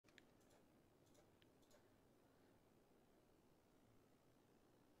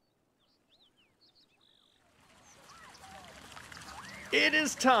It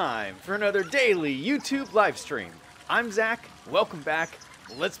is time for another daily YouTube live stream. I'm Zach, welcome back.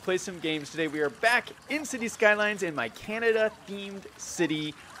 Let's play some games today. We are back in City Skylines in my Canada-themed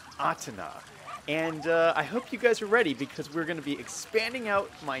city, Ottawa. And I hope you guys are ready because we're going to be expanding out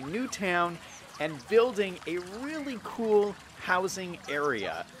my new town and building a really cool housing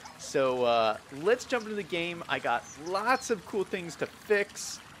area. So let's jump into the game. I got lots of cool things to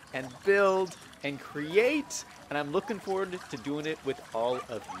fix and build and create, and I'm looking forward to doing it with all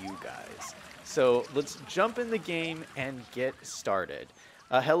of you guys. So let's jump in the game and get started.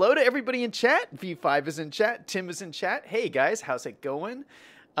 Hello to everybody in chat. V5 is in chat. Tim is in chat. Hey guys, how's it going?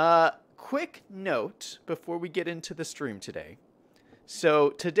 Quick note before we get into the stream today. So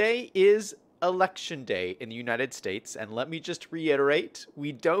today is Election Day in the United States, and let me just reiterate,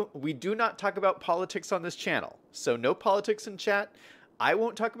 we do not talk about politics on this channel. So no politics in chat. I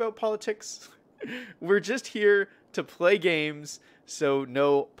won't talk about politics. We're just here to play games, so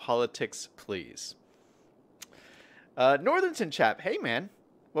no politics, please. Northern's in chat. Hey, man.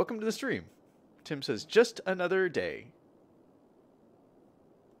 Welcome to the stream. Tim says, just another day.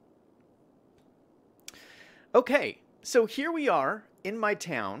 Okay, so here we are in my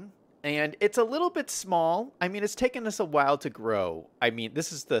town, and it's a little bit small. I mean, it's taken us a while to grow. I mean,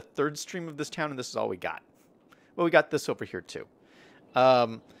 this is the third stream of this town, and this is all we got. Well, we got this over here, too.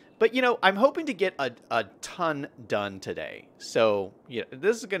 But you know, I'm hoping to get a ton done today. So yeah,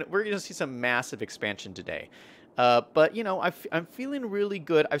 we're gonna see some massive expansion today. But you know, I'm feeling really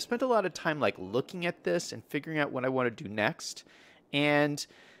good. I've spent a lot of time like looking at this and figuring out what I want to do next. And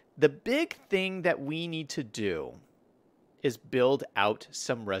the big thing that we need to do is build out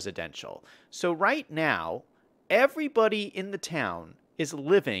some residential. So right now, everybody in the town is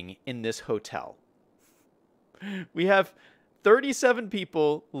living in this hotel. We have 37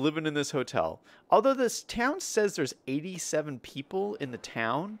 people living in this hotel. Although this town says there's 87 people in the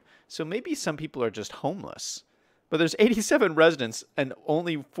town, so maybe some people are just homeless. But there's 87 residents and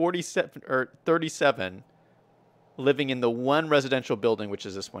only 47 or 37 living in the one residential building, which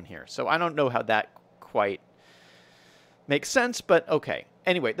is this one here. So I don't know how that quite makes sense, but okay.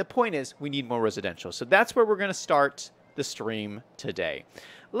 Anyway, the point is we need more residential. So that's where we're going to start the stream today.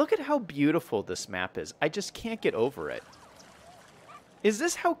 Look at how beautiful this map is. I just can't get over it. Is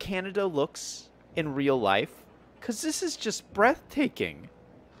this how Canada looks in real life? Because this is just breathtaking.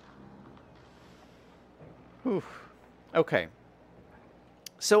 Whew. Okay.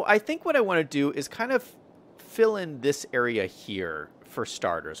 So I think what I want to do is kind of fill in this area here for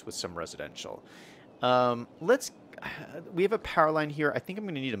starters with some residential. We have a power line here. I think I'm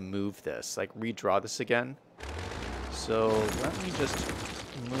going to need to move this, like redraw this again. So let me just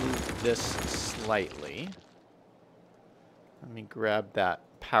move this slightly. Let me grab that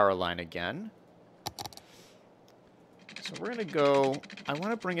power line again. So we're going to go, I want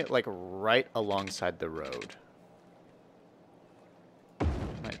to bring it like right alongside the road.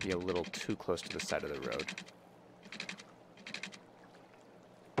 Might be a little too close to the side of the road.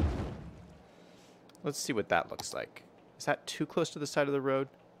 Let's see what that looks like. Is that too close to the side of the road?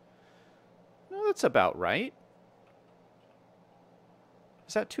 No, that's about right.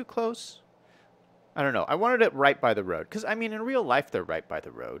 Is that too close? I don't know. I wanted it right by the road. Because, I mean, in real life, they're right by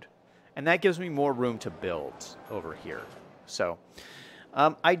the road. And that gives me more room to build over here. So,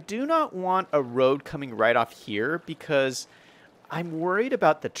 I do not want a road coming right off here because I'm worried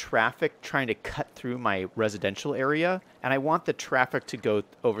about the traffic trying to cut through my residential area. And I want the traffic to go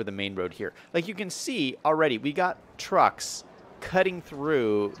over the main road here. Like you can see already, we got trucks cutting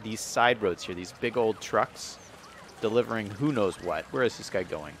through these side roads here. These big old trucks delivering who knows what. Where is this guy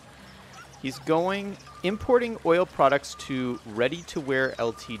going? He's importing oil products to Ready to Wear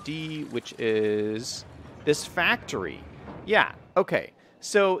Ltd, which is this factory. Yeah, okay.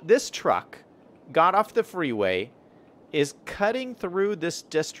 So this truck got off the freeway, is cutting through this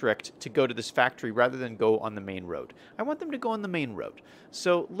district to go to this factory rather than go on the main road. I want them to go on the main road.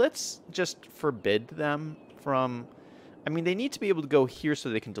 So let's just forbid them from, I mean, they need to be able to go here so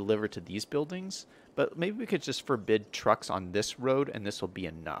they can deliver to these buildings, but maybe we could just forbid trucks on this road and this will be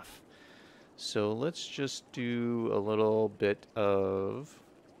enough. So let's just do a little bit of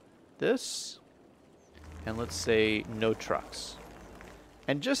this. And let's say no trucks.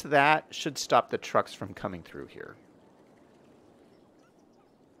 And just that should stop the trucks from coming through here.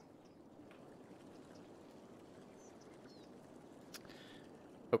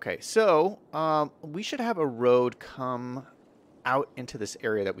 Okay, so we should have a road come out into this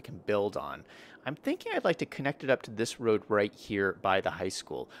area that we can build on. I'm thinking I'd like to connect it up to this road right here by the high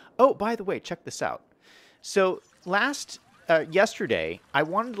school. Oh, by the way, check this out. So last yesterday, I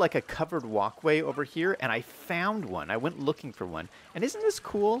wanted like a covered walkway over here, and I found one. I went looking for one. And isn't this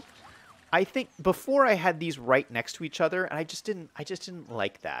cool? I think before I had these right next to each other, and I just didn't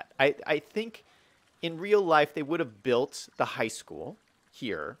like that. I think in real life they would have built the high school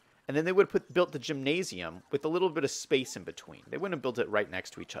here, and then they would have built the gymnasium with a little bit of space in between. They wouldn't have built it right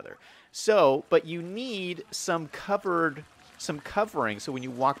next to each other. So, but you need some covering, so when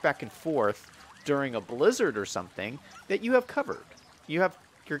you walk back and forth during a blizzard or something, that you have covered. You're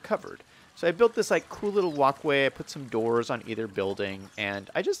covered. So I built this like cool little walkway. I put some doors on either building, and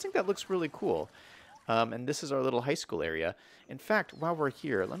I just think that looks really cool. And this is our little high school area. In fact, while we're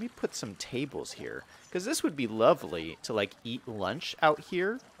here, let me put some tables here, because this would be lovely to like eat lunch out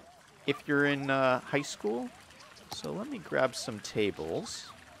here if you're in high school. So let me grab some tables.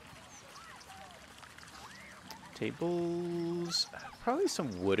 Tables, probably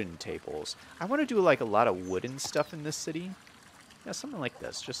some wooden tables. I want to do like a lot of wooden stuff in this city. Yeah, something like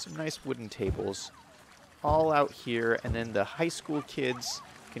this. Just some nice wooden tables all out here, and then the high school kids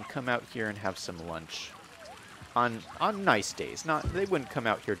can come out here and have some lunch on nice days. They wouldn't come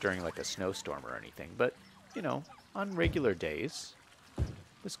out here during like a snowstorm or anything, but you know, on regular days,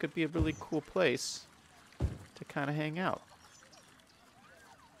 this could be a really cool place to kind of hang out.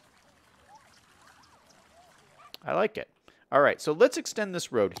 I like it. All right, so let's extend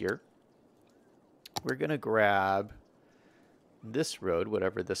this road here. We're going to grab this road,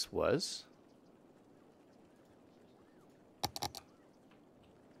 whatever this was.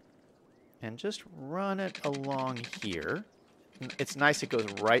 And just run it along here. It's nice it goes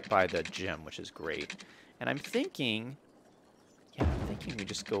right by the gym, which is great. And I'm thinking we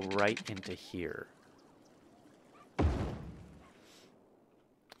just go right into here.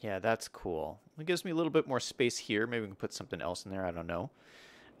 Yeah, that's cool. It gives me a little bit more space here. Maybe we can put something else in there. I don't know.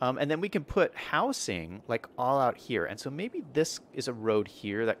 And then we can put housing like all out here. And so maybe this is a road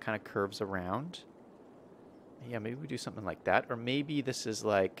here that kind of curves around. Yeah, maybe we do something like that. Or maybe this is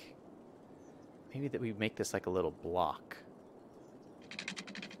like, maybe that we make this like a little block.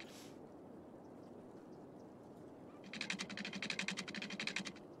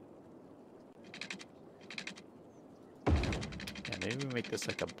 Yeah, maybe we make this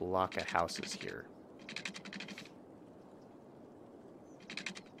like a block of houses here.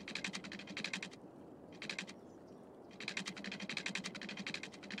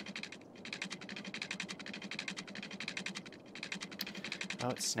 Oh,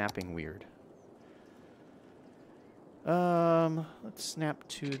 it's snapping weird. Let's snap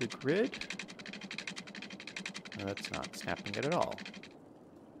to the grid. No, that's not snapping it at all.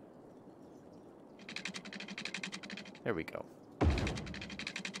 There we go.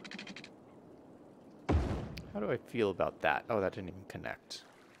 How do I feel about that? Oh, that didn't even connect.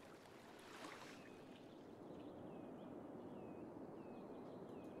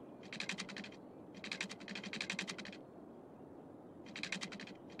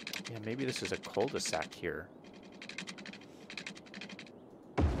 Yeah, maybe this is a cul-de-sac here.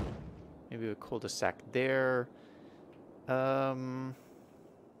 Maybe a cul-de-sac there.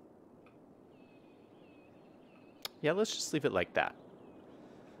 Yeah, let's just leave it like that.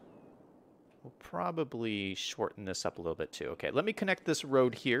 We'll probably shorten this up a little bit too. Okay, let me connect this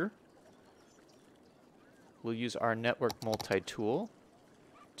road here. We'll use our network multi-tool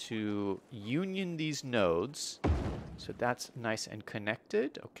to union these nodes. So that's nice and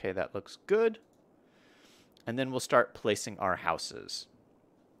connected. Okay, that looks good. And then we'll start placing our houses.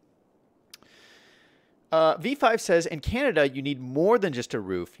 V5 says, in Canada, you need more than just a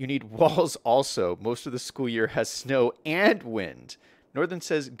roof. You need walls also. Most of the school year has snow and wind. Northern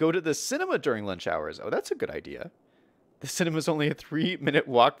says, go to the cinema during lunch hours. Oh, that's a good idea. The cinema's only a 3-minute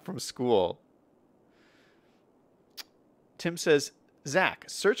walk from school. Tim says, Zach,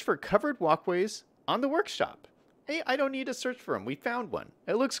 search for covered walkways on the workshop. Hey, I don't need to search for them. We found one.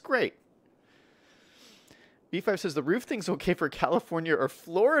 It looks great. B5 says the roof thing's okay for California or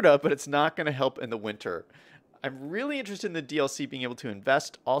Florida, but it's not going to help in the winter. I'm really interested in the DLC being able to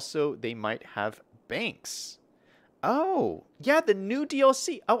invest. Also, they might have banks. Oh, yeah, the new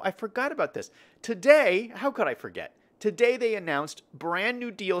DLC. Oh, I forgot about this. Today, how could I forget? Today they announced brand new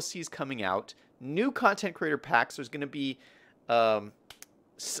DLCs coming out, new content creator packs. There's going to be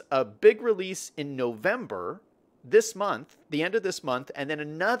a big release in November, this month, the end of this month, and then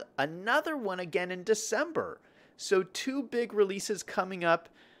another one again in December. So 2 big releases coming up.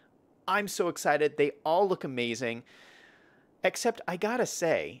 I'm so excited. They all look amazing. Except I gotta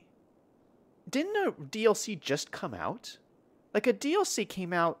say, didn't a DLC just come out? Like a DLC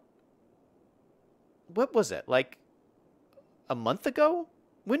came out, what was it? Like a month ago?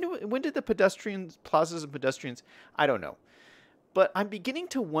 When did the plazas and pedestrians, I don't know. But I'm beginning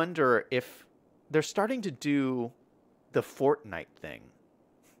to wonder if they're starting to do the Fortnite thing.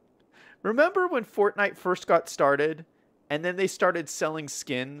 Remember when Fortnite first got started and then they started selling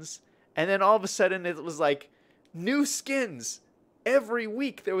skins, and then all of a sudden it was like new skins. Every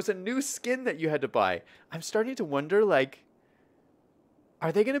week there was a new skin that you had to buy. I'm starting to wonder, like,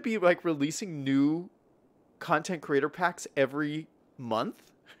 are they going to be like releasing new content creator packs every month?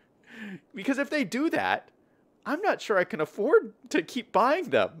 Because if they do that, I'm not sure I can afford to keep buying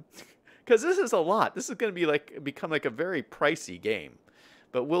them. Because this is a lot. This is going to be like become like a very pricey game.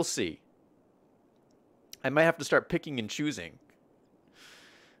 But we'll see. I might have to start picking and choosing.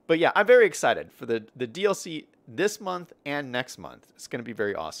 But yeah, I'm very excited for the DLC this month and next month. It's going to be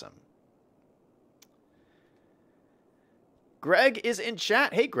very awesome. Greg is in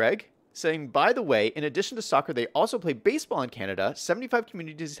chat. Hey, Greg. Saying, by the way, in addition to soccer, they also play baseball in Canada. 75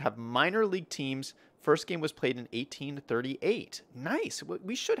 communities have minor league teams. First game was played in 1838. Nice.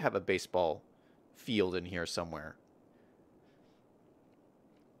 We should have a baseball field in here somewhere.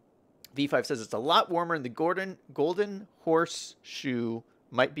 V5 says it's a lot warmer, and the golden horseshoe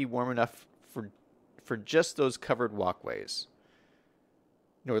might be warm enough for just those covered walkways.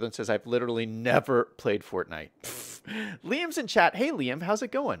 Northern says, I've literally never played Fortnite. Liam's in chat. Hey, Liam, how's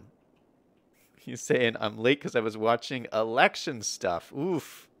it going? He's saying, I'm late because I was watching election stuff.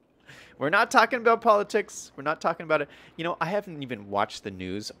 Oof. We're not talking about politics. We're not talking about it. You know, I haven't even watched the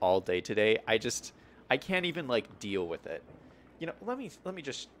news all day today. I can't even, like, deal with it. You know, let's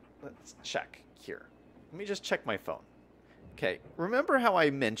check here. Let me just check my phone. Okay, remember how I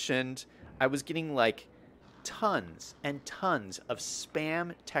mentioned I was getting, like, tons and tons of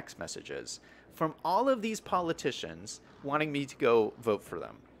spam text messages from all of these politicians wanting me to go vote for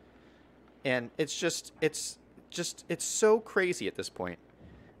them. And it's so crazy at this point.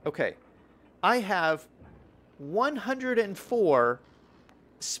 Okay, I have 104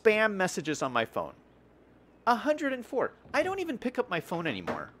 spam messages on my phone. 104. I don't even pick up my phone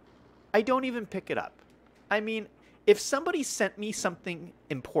anymore. I don't even pick it up. I mean, if somebody sent me something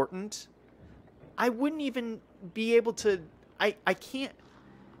important, I wouldn't even be able to... I can't...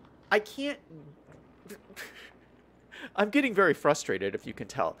 I'm getting very frustrated, if you can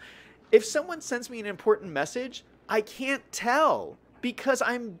tell. If someone sends me an important message, I can't tell because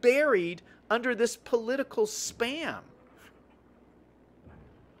I'm buried under this political spam.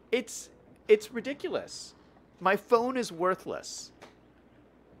 It's ridiculous. My phone is worthless.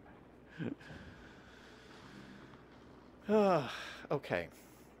 Okay.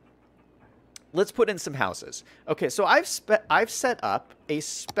 Let's put in some houses. Okay, so I've set up a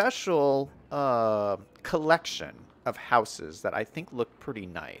special collection of houses that I think look pretty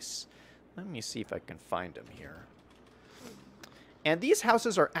nice. Let me see if I can find them here. And these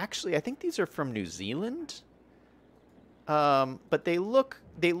houses are actually, I think these are from New Zealand. But they look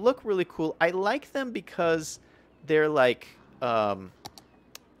really cool. I like them because they're like they're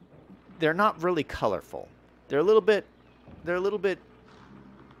not really colorful. They're a little bit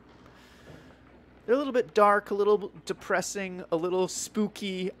dark, a little depressing, a little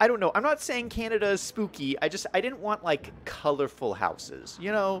spooky. I don't know. I'm not saying Canada is spooky. I didn't want like colorful houses.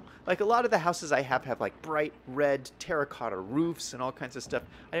 You know, like a lot of the houses I have like bright red terracotta roofs and all kinds of stuff.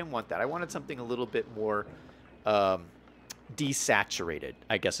 I didn't want that. I wanted something a little bit more desaturated,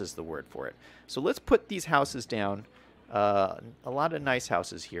 I guess is the word for it. So let's put these houses down. A lot of nice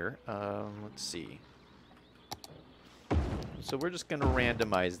houses here. Let's see. So we're just going to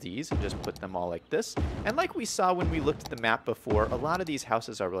randomize these and just put them all like this. And like we saw when we looked at the map before, a lot of these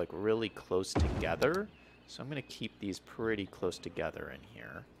houses are like really close together. So I'm going to keep these pretty close together in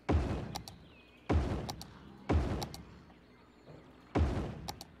here.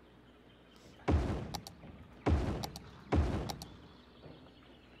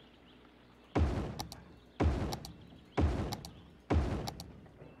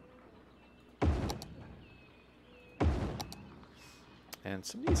 And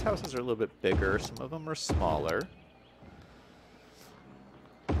some of these houses are a little bit bigger. Some of them are smaller.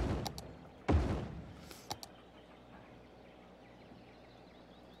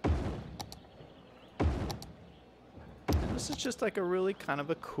 And this is just like a really kind of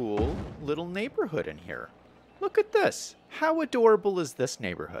a cool little neighborhood in here. Look at this. How adorable is this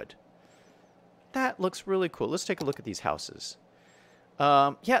neighborhood? That looks really cool. Let's take a look at these houses.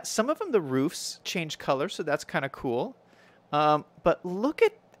 Yeah, some of them, the roofs change color, so that's kind of cool. But look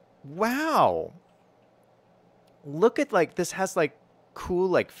at, wow. Look at, like, this has, like, cool,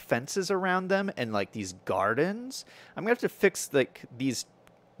 like, fences around them and, like, these gardens. I'm going to have to fix, like, these,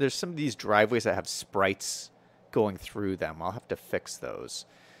 there's some of these driveways that have sprites going through them. I'll have to fix those.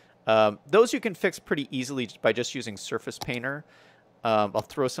 Those you can fix pretty easily by just using Surface Painter. I'll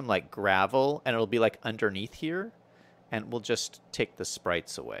throw some like gravel and it'll be like underneath here. And we'll just take the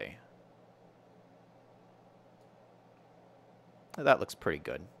sprites away. That looks pretty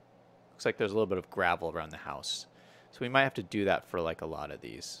good. Looks like there's a little bit of gravel around the house. So we might have to do that for like a lot of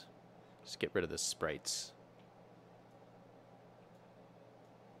these. Just get rid of the sprites.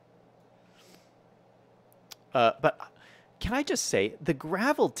 But can I just say, the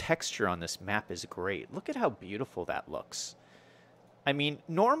gravel texture on this map is great. Look at how beautiful that looks. I mean,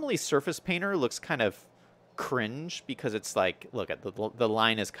 normally Surface Painter looks kind of cringe because it's like, look at the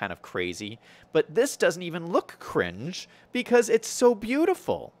line is kind of crazy. But this doesn't even look cringe because it's so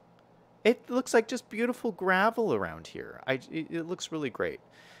beautiful. It looks like just beautiful gravel around here. It looks really great.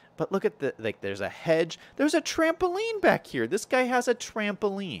 But look at the, like, there's a hedge. There's a trampoline back here. This guy has a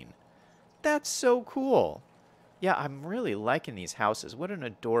trampoline. That's so cool. Yeah, I'm really liking these houses. What an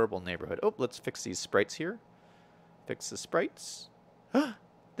adorable neighborhood. Oh, let's fix these sprites here. Fix the sprites.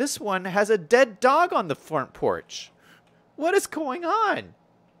 This one has a dead dog on the front porch. What is going on?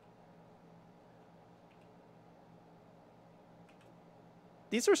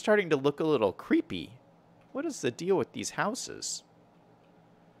 These are starting to look a little creepy. What is the deal with these houses?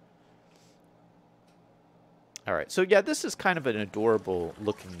 All right, so yeah, this is kind of an adorable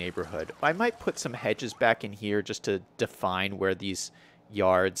looking neighborhood. I might put some hedges back in here just to define where these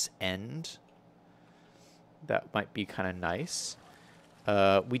yards end. That might be kind of nice.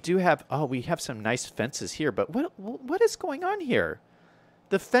 We do have, oh, we have some nice fences here, but what is going on here?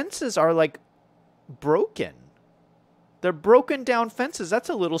 The fences are like broken. They're broken down fences. That's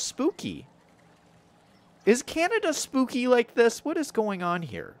a little spooky. Is Canada spooky like this? What is going on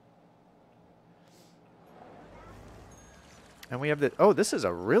here? And we have the, oh, this is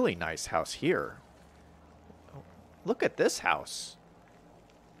a really nice house here. Oh, look at this house.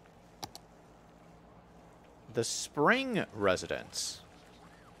 The Spring Residence.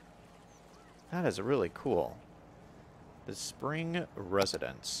 That is really cool. The Spring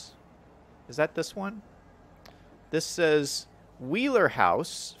Residence. Is that this one? This says Wheeler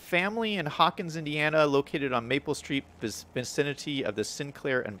House, family in Hawkins, Indiana, located on Maple Street, vicinity of the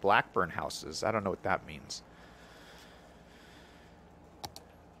Sinclair and Blackburn houses. I don't know what that means.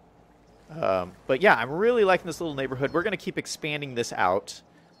 But yeah, I'm really liking this little neighborhood. We're going to keep expanding this out.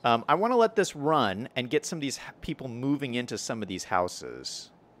 I want to let this run and get some of these people moving into some of these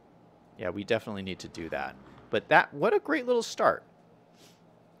houses. Yeah, we definitely need to do that. But that, what a great little start.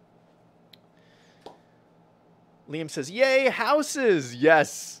 Liam says, yay, houses!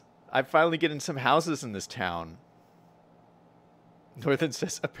 Yes! I'm finally getting some houses in this town. Northern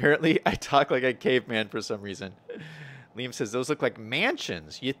says, apparently I talk like a caveman for some reason. Liam says, those look like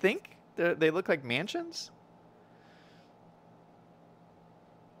mansions. You think they look like mansions?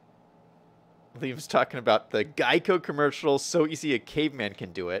 Liam's talking about the Geico commercial, so easy a caveman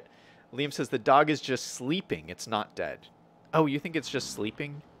can do it. Liam says the dog is just sleeping. It's not dead. Oh, you think it's just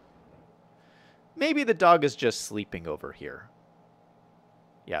sleeping? Maybe the dog is just sleeping over here.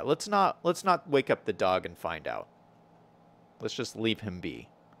 Yeah, let's not wake up the dog and find out. Let's just leave him be.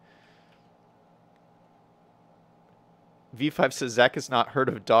 V5 says Zach has not heard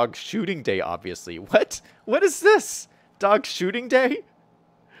of Dog Shooting Day, obviously. What? What is this? Dog Shooting Day?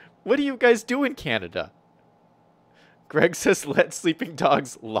 What do you guys do in Canada? Greg says, let sleeping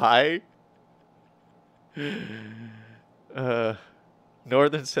dogs lie.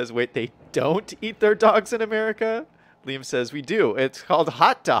 Northern says, wait, they don't eat their dogs in America? Liam says, we do. It's called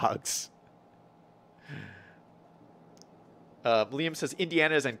hot dogs. Liam says,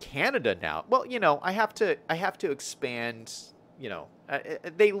 Indiana is in Canada now. Well, you know, I have to expand, you know.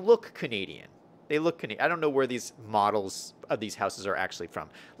 They look Canadian. They look Canadian. I don't know where these models of these houses are actually from.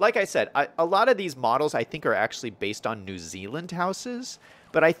 Like I said, a lot of these models I think are actually based on New Zealand houses,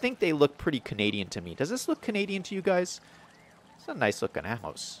 but I think they look pretty Canadian to me. Does this look Canadian to you guys? It's a nice looking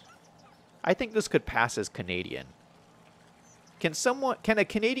house. I think this could pass as Canadian. Can a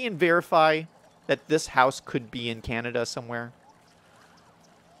Canadian verify that this house could be in Canada somewhere?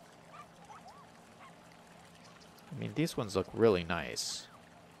 I mean, these ones look really nice.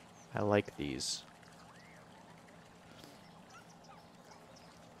 I like these.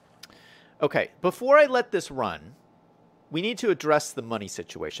 Okay, before I let this run, we need to address the money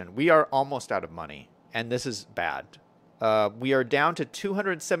situation. We are almost out of money, and this is bad. We are down to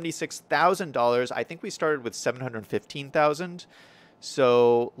 $276,000. I think we started with $715,000.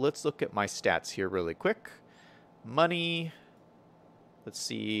 So let's look at my stats here really quick. Money. Let's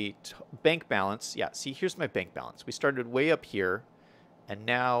see. Bank balance. Yeah, see, here's my bank balance. We started way up here. And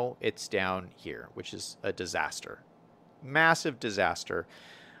now it's down here, which is a disaster. Massive disaster.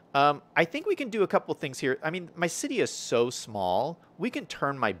 I think we can do a couple things here. I mean, my city is so small, we can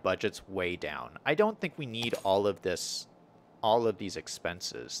turn my budgets way down. I don't think we need all of this, all of these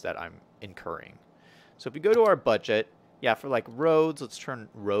expenses that I'm incurring. So if we go to our budget, yeah, for like roads, let's turn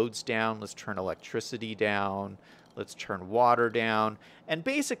roads down. Let's turn electricity down. Let's turn water down. And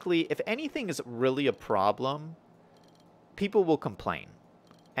basically, if anything is really a problem, people will complain.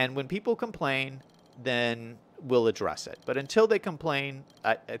 And when people complain, then we'll address it. But until they complain,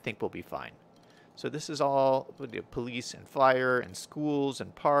 I think we'll be fine. So this is all police and fire and schools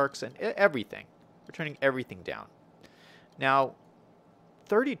and parks and everything. We're turning everything down. Now,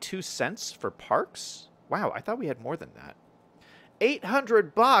 32 cents for parks? Wow, I thought we had more than that.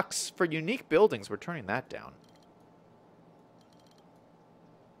 $800 for unique buildings. We're turning that down.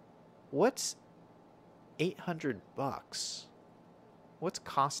 What's $800? What's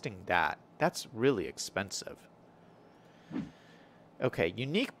costing that? That's really expensive. Okay,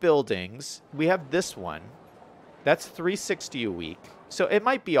 unique buildings. We have this one. That's $360 a week. So it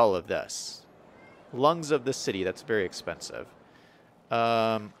might be all of this. Lungs of the city. That's very expensive.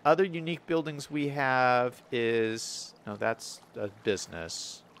 Other unique buildings we have is... No, that's a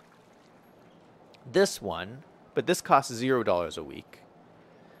business. This one. But this costs $0 a week.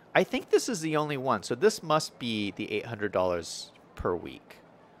 I think this is the only one. So this must be the $800 per week.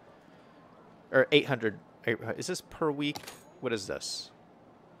 Or 800... Is this per week? What is this?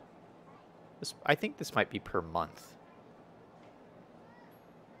 I think this might be per month.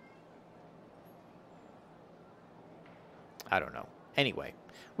 I don't know. Anyway,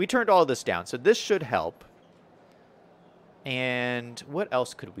 we turned all this down, so this should help. And what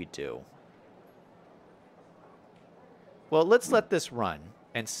else could we do? Well, let's let this run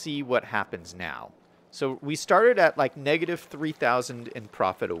and see what happens now. So we started at like negative 3,000 in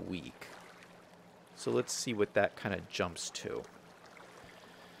profit a week. So let's see what that kind of jumps to.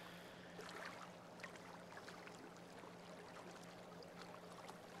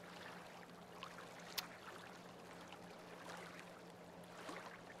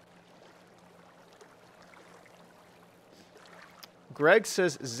 Greg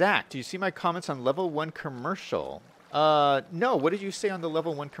says, Zach, do you see my comments on level 1 commercial? No, what did you say on the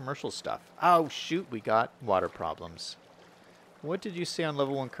level 1 commercial stuff? Oh, shoot, we got water problems. What did you say on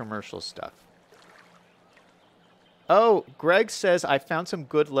level 1 commercial stuff? Oh, Greg says, I found some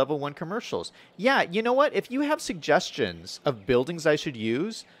good level 1 commercials. Yeah, you know what? If you have suggestions of buildings I should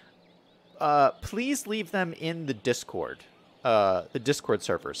use, please leave them in the Discord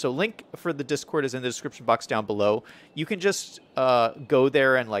server. So link for the Discord is in the description box down below. You can just go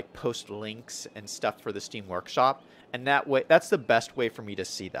there and like post links and stuff for the Steam Workshop. And that way, that's the best way for me to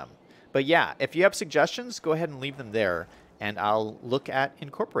see them. But yeah, if you have suggestions, go ahead and leave them there, and I'll look at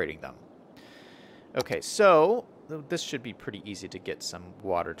incorporating them. Okay, so this should be pretty easy to get some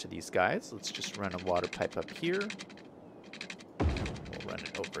water to these guys. Let's just run a water pipe up here. We'll run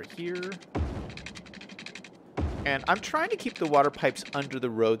it over here. And I'm trying to keep the water pipes under the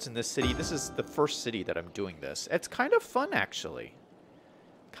roads in this city. This is the first city that I'm doing this. It's kind of fun, actually.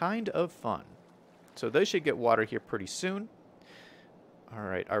 Kind of fun. So they should get water here pretty soon. All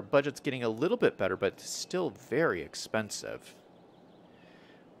right, our budget's getting a little bit better, but it's still very expensive.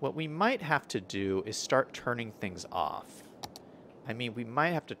 What we might have to do is start turning things off. I mean, we might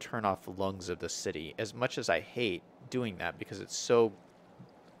have to turn off the lungs of the city, as much as I hate doing that because it's so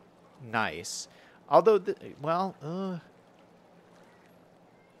nice. Although,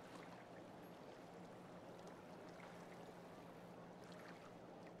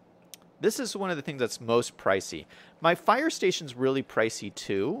 this is one of the things that's most pricey. My fire station's really pricey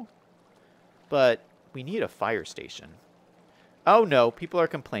too, but we need a fire station. Oh no, people are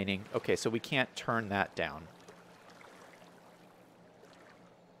complaining. Okay, so we can't turn that down.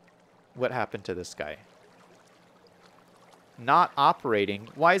 What happened to this guy? Not operating.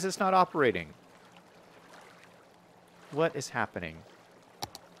 Why is this not operating? What is happening?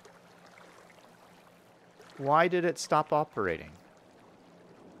 Why did it stop operating?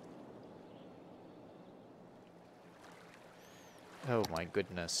 Oh my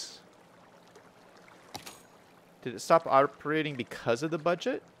goodness. Did it stop operating because of the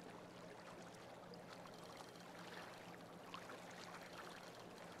budget?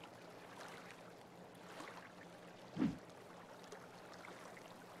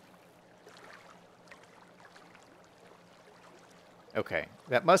 Okay,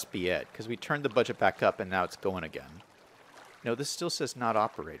 that must be it, because we turned the budget back up and now it's going again. No, this still says not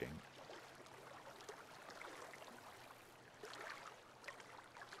operating.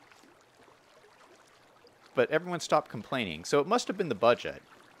 But everyone stopped complaining, so it must have been the budget.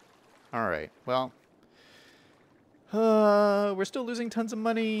 Alright, well, We're still losing tons of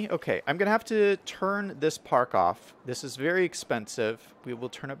money. Okay, I'm going to have to turn this park off. This is very expensive. We will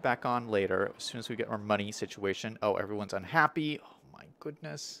turn it back on later as soon as we get our money situation. Oh, everyone's unhappy. Oh, my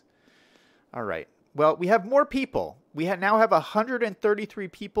goodness. All right. Well, we have more people. We now have 133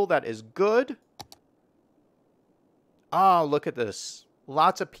 people. That is good. Oh, look at this.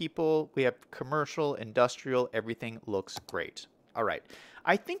 Lots of people. We have commercial, industrial. Everything looks great. All right.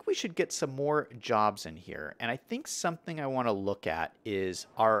 I think we should get some more jobs in here. And I think something I want to look at is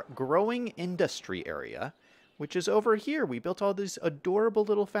our growing industry area, which is over here. We built all these adorable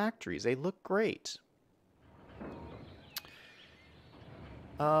little factories. They look great.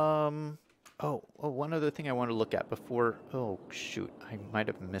 Oh, one other thing I want to look at before... Oh, shoot. I might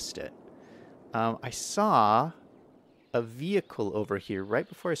have missed it. I saw a vehicle over here right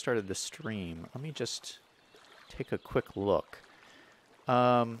before I started the stream. Let me just take a quick look.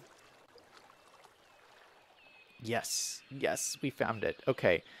 Yes, we found it.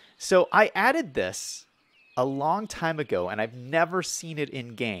 Okay, so I added this a long time ago, and I've never seen it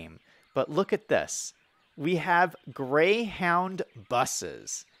in game. But look at this. We have Greyhound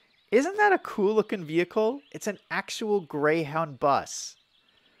buses. Isn't that a cool looking vehicle? It's an actual Greyhound bus.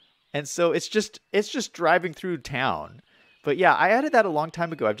 And so it's just driving through town. But yeah, I added that a long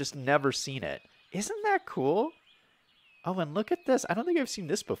time ago. I've just never seen it. Isn't that cool? Oh, and look at this. I don't think I've seen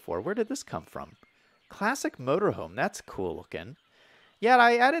this before. Where did this come from? Classic motorhome. That's cool looking. Yeah,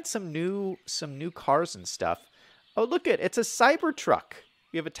 I added some new cars and stuff. Oh, look it. It's a Cybertruck.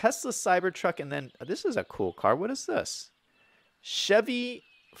 We have a Tesla Cybertruck, and then this is a cool car. What is this? Chevy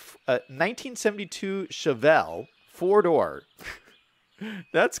 1972 Chevelle 4-door.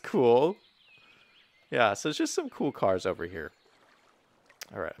 That's cool. Yeah, so it's just some cool cars over here.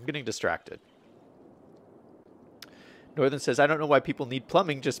 All right, I'm getting distracted. Northern says, I don't know why people need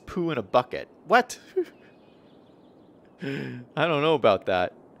plumbing, just poo in a bucket. What? I don't know about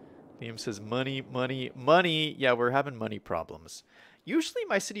that. Liam says, money, money, money. Yeah, we're having money problems. Usually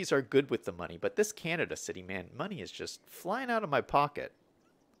my cities are good with the money, but this Canada city, man, money is just flying out of my pocket.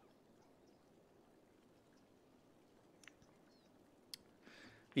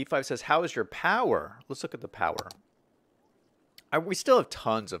 V5 says, how is your power? Let's look at the power. We still have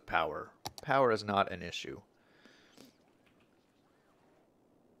tons of power. Power is not an issue.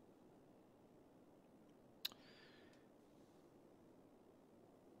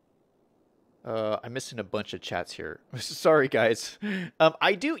 I'm missing a bunch of chats here. Sorry, guys. You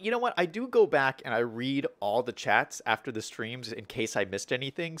know what? I do go back and I read all the chats after the streams in case I missed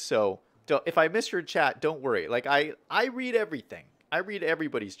anything. So if I miss your chat, don't worry. Like I read everything. I read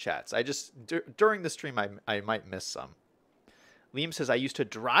everybody's chats. I just, during the stream, I might miss some. Liam says, I used to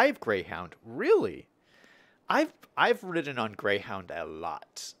drive Greyhound. Really? I've ridden on Greyhound a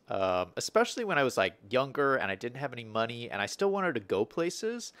lot, especially when I was like younger and I didn't have any money and I still wanted to go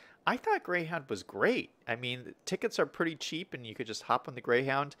places. I thought Greyhound was great. I mean, tickets are pretty cheap and you could just hop on the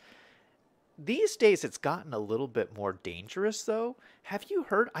Greyhound. These days, it's gotten a little bit more dangerous, though. Have you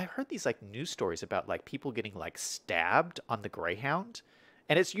heard? I heard these like news stories about like people getting like stabbed on the Greyhound,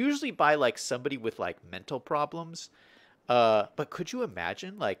 and it's usually by like somebody with like mental problems. But could you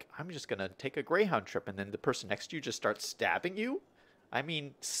imagine? Like, I'm just gonna take a Greyhound trip, and then the person next to you just starts stabbing you. I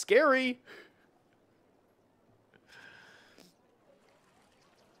mean, scary.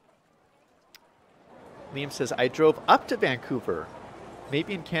 Liam says, I drove up to Vancouver.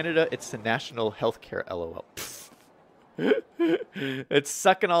 Maybe in Canada, it's the national healthcare, LOL. It's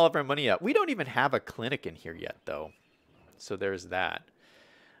sucking all of our money up. We don't even have a clinic in here yet, though. So there's that.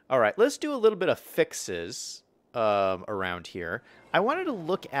 All right, let's do a little bit of fixes around here. I wanted to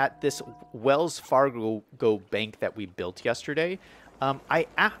look at this Wells Fargo bank that we built yesterday.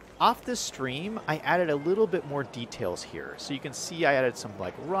 Off this stream, I added a little bit more details here. So you can see I added some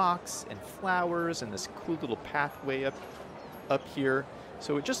like rocks and flowers and this cool little pathway up here.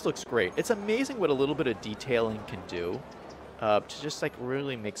 So it just looks great. It's amazing what a little bit of detailing can do to just like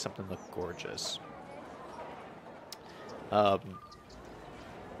really make something look gorgeous. But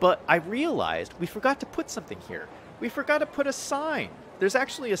I realized we forgot to put something here. We forgot to put a sign. There's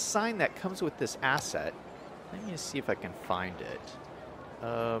actually a sign that comes with this asset. Let me see if I can find it.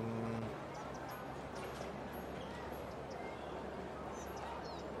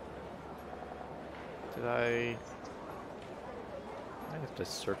 Did I have to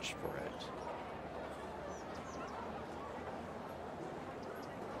search for it.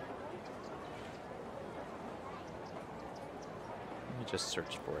 Let me just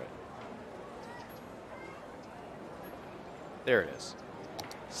search for it. There it is.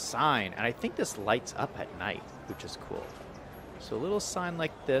 Sign. And I think this lights up at night, which is cool. So a little sign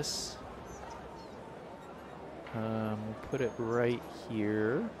like this. We'll put it right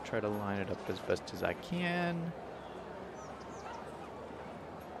here. Try to line it up as best as I can.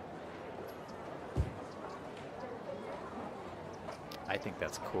 I think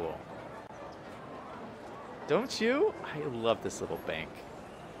that's cool. Don't you? I love this little bank.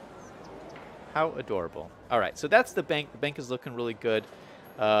 How adorable. All right, so that's the bank. The bank is looking really good.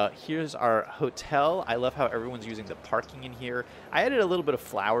 Here's our hotel. I love how everyone's using the parking in here. I added a little bit of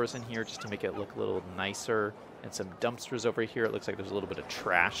flowers in here just to make it look a little nicer. And some dumpsters over here. It looks like there's a little bit of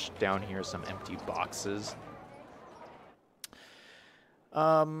trash down here, some empty boxes.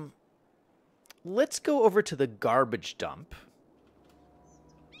 Let's go over to the garbage dump.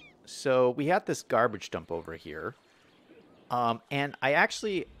 So we have this garbage dump over here. And I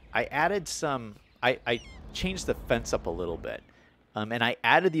added some, I changed the fence up a little bit. And I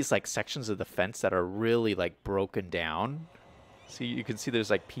added these like sections of the fence that are really like broken down. So you can see there's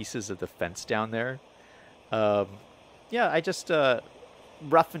like pieces of the fence down there. Yeah, I just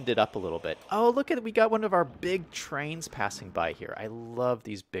roughened it up a little bit. Oh, look at it. We got one of our big trains passing by here. I love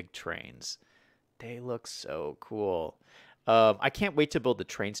these big trains. They look so cool. I can't wait to build the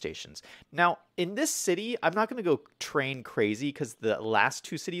train stations. Now, in this city, I'm not going to go train crazy because the last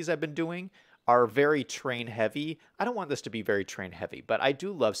two cities I've been doing are very train heavy. I don't want this to be very train heavy, but I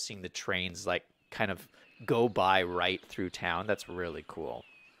do love seeing the trains like kind of go by right through town. That's really cool.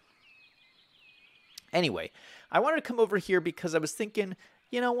 Anyway, I wanted to come over here because I was thinking,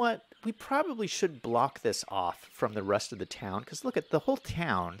 you know what? We probably should block this off from the rest of the town because look at the whole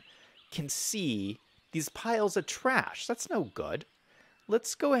town can see these piles of trash. That's no good.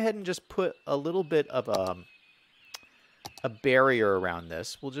 Let's go ahead and just put a little bit of a barrier around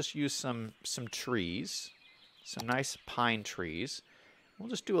this. We'll just use some trees, some nice pine trees. We'll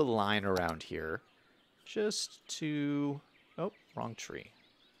just do a line around here just to, oh, wrong tree.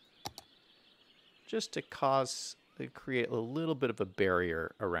 Just to create a little bit of a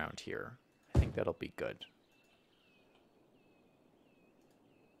barrier around here. I think that'll be good.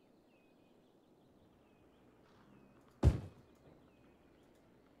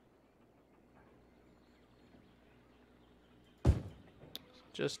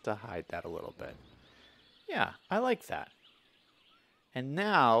 Just to hide that a little bit. Yeah, I like that. And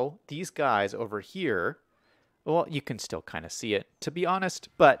now these guys over here, well, you can still kind of see it, to be honest,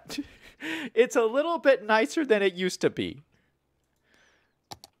 but it's a little bit nicer than it used to be.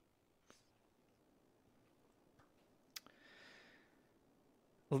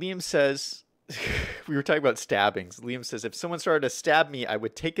 Liam says, we were talking about stabbings. Liam says, if someone started to stab me, I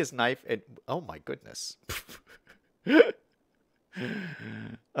would take his knife and, oh my goodness.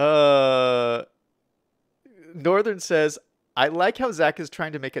 Northern says, I like how Zach is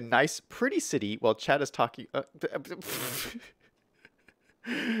trying to make a nice, pretty city while Chad is talking.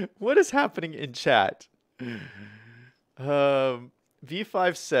 What is happening in chat?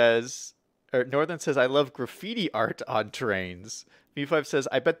 V5 says, or Northern says, I love graffiti art on trains. V5 says,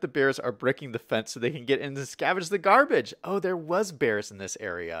 I bet the bears are breaking the fence so they can get in and scavenge the garbage. Oh, there was bears in this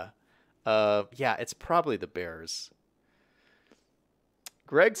area. Yeah, it's probably the bears.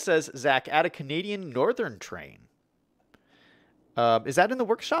 Greg says, Zach, add a Canadian Northern train. Is that in the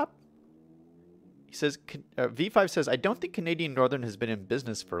workshop? He says, V5 says, I don't think Canadian Northern has been in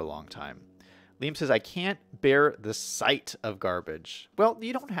business for a long time. Liam says, I can't bear the sight of garbage. Well,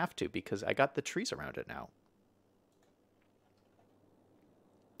 you don't have to because I got the trees around it now.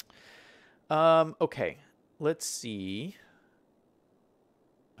 Okay, let's see.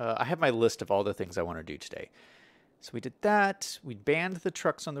 I have my list of all the things I want to do today. So we did that. We banned the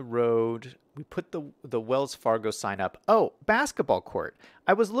trucks on the road. We put the Wells Fargo sign up. Oh, basketball court.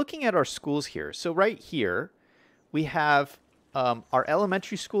 I was looking at our schools here. So right here, we have our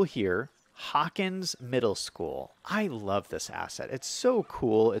elementary school here, Hawkins Middle School. I love this asset. It's so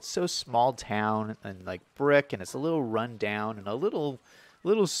cool. It's so small town and like brick, and it's a little run down and a little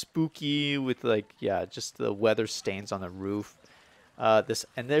spooky with like, yeah, just the weather stains on the roof. And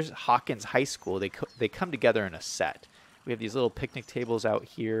there's Hawkins High School. They come together in a set. We have these little picnic tables out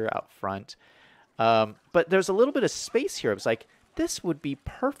here, out front. But there's a little bit of space here. I was like, this would be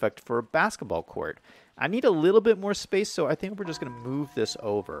perfect for a basketball court. I need a little bit more space, so I think we're just going to move this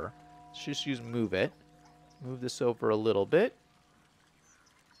over. Let's just use move it. Move this over a little bit.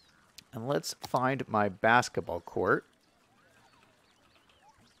 And let's find my basketball court.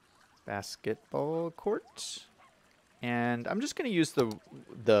 Basketball court. And I'm just going to use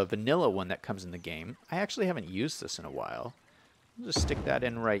the vanilla one that comes in the game. I actually haven't used this in a while. I'll just stick that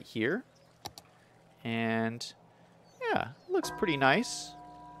in right here. And yeah, it looks pretty nice.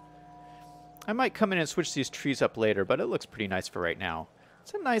 I might come in and switch these trees up later, but it looks pretty nice for right now.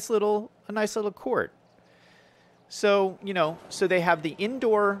 It's a nice little court. So, you know, so they have the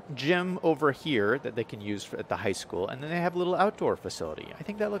indoor gym over here that they can use at the high school, and then they have a little outdoor facility. I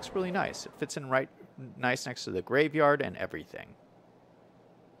think that looks really nice. It fits in right nice next to the graveyard and everything.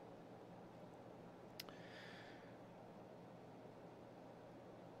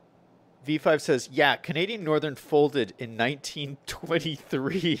 V5 says, yeah, Canadian Northern folded in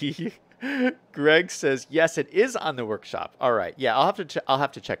 1923. Greg says, yes, it is on the workshop. All right. Yeah, I'll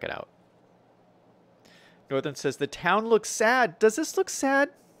have to check it out. Northern says, the town looks sad. Does this look sad?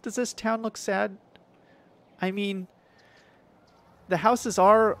 Does this town look sad? I mean, the houses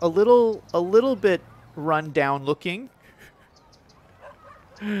are a little bit run down looking.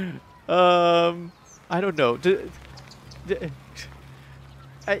 I don't know.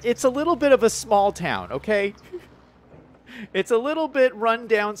 It's a little bit of a small town, okay? It's a little bit run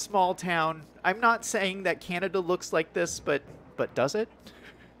down small town. I'm not saying that Canada looks like this, but does it?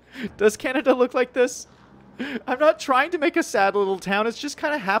 Does Canada look like this? I'm not trying to make a sad little town. It's just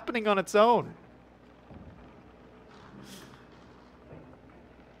kind of happening on its own.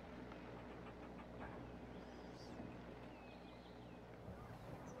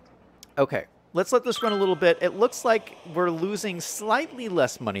 Okay, let's let this run a little bit. It looks like we're losing slightly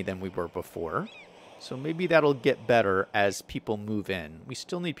less money than we were before. So maybe that'll get better as people move in. We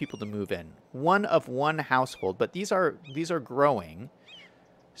still need people to move in. One of one household, but these are growing.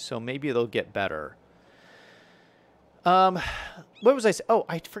 So maybe they'll get better. What was I saying? Oh,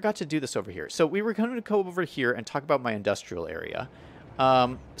 I forgot to do this over here. So we were going to go over here and talk about my industrial area.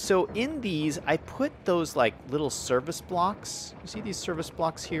 So in these, I put those like little service blocks. You see these service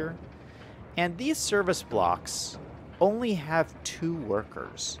blocks here? And these service blocks only have 2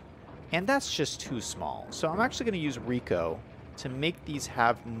 workers. And that's just too small. So I'm actually going to use Rico to make these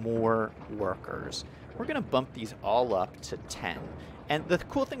have more workers. We're going to bump these all up to 10. And the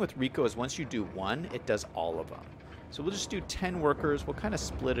cool thing with Rico is once you do 1, it does all of them. So we'll just do 10 workers. We'll kind of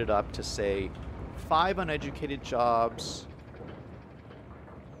split it up to say 5 uneducated jobs.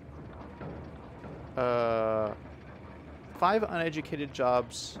 5 uneducated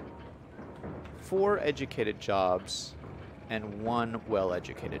jobs, 4 educated jobs, and 1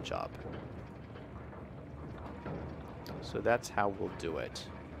 well-educated job. So that's how we'll do it.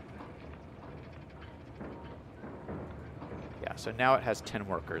 Yeah, so now it has 10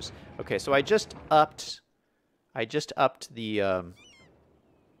 workers. Okay, so I just upped the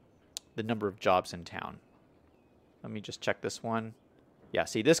number of jobs in town. Let me just check this one. Yeah,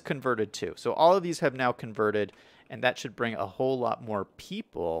 see, this converted too. So all of these have now converted, and that should bring a whole lot more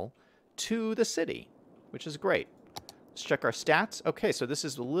people to the city, which is great. Let's check our stats. Okay, so this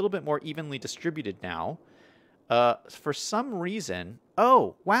is a little bit more evenly distributed now. For some reason,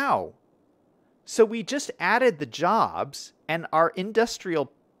 oh, wow. So we just added the jobs, and our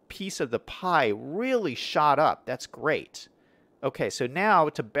industrial piece of the pie really shot up. That's great. Okay, so now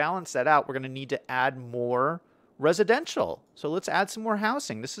to balance that out, we're going to need to add more residential. So let's add some more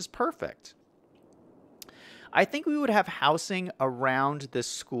housing. This is perfect. I think we would have housing around this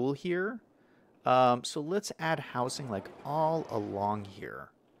school here. So let's add housing like all along here.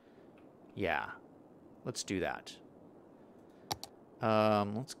 Yeah, let's do that.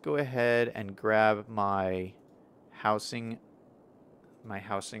 Let's go ahead and grab my housing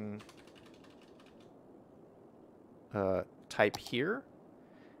type here.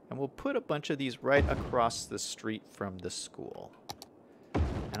 And we'll put a bunch of these right across the street from the school.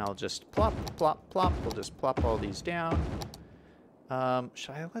 And I'll just plop, plop, plop. We'll just plop all these down.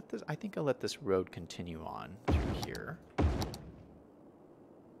 Should I let this? I think I'll let this road continue on through here.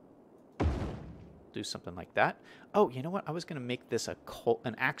 Do something like that. Oh, you know what? I was going to make this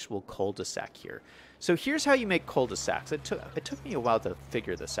an actual cul-de-sac here. So here's how you make cul-de-sacs. It took me a while to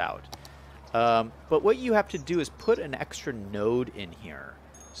figure this out. But what you have to do is put an extra node in here.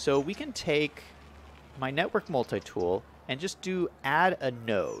 So we can take my network multi-tool and just do add a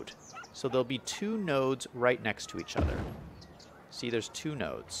node. So there'll be 2 nodes right next to each other. See, there's 2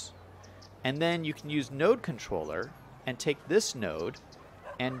 nodes. And then you can use node controller and take this node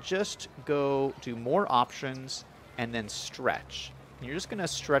and just go do more options and then stretch. And you're just going to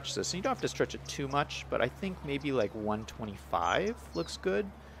stretch this. And you don't have to stretch it too much, but I think maybe like 125 looks good.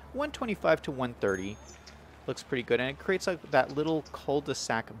 125 to 130 looks pretty good. And it creates like that little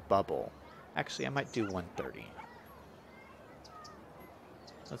cul-de-sac bubble. Actually, I might do 130.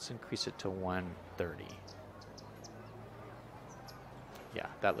 Let's increase it to 130. Yeah,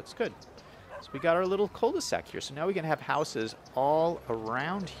 that looks good. So we got our little cul-de-sac here. So now we can have houses all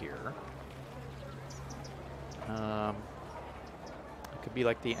around here. It could be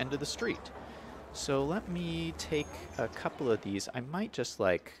like the end of the street. So let me take a couple of these. I might just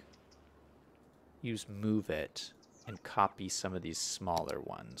like use move it and copy some of these smaller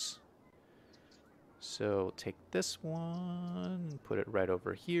ones. So take this one, put it right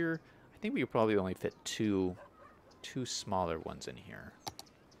over here. I think we could probably only fit two smaller ones in here.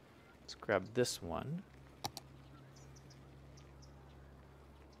 Let's grab this one.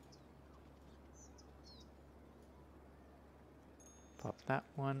 Pop that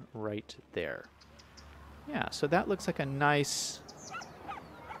one right there. Yeah, so that looks like a nice...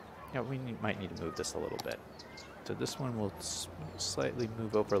 Yeah, might need to move this a little bit. So this one will slightly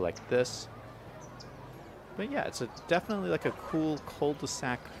move over like this. But yeah, it's definitely like a cool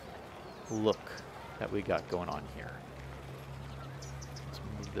cul-de-sac look that we got going on here. Let's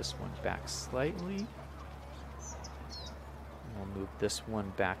move this one back slightly. And we'll move this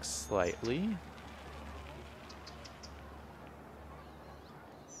one back slightly.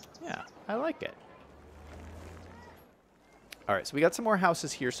 Yeah, I like it. All right, so we got some more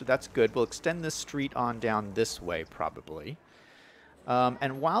houses here, so that's good. We'll extend this street on down this way, probably.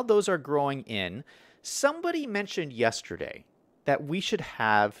 And while those are growing in, somebody mentioned yesterday that we should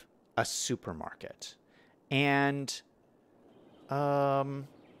have a supermarket. And I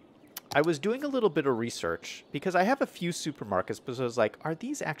was doing a little bit of research because I have a few supermarkets, but I was like, are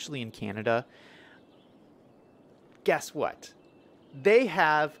these actually in Canada? Guess what? They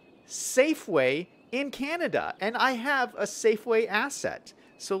have Safeway in Canada, and I have a Safeway asset.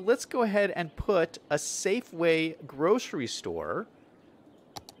 So let's go ahead and put a Safeway grocery store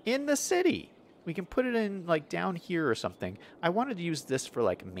in the city. We can put it in like down here or something. I wanted to use this for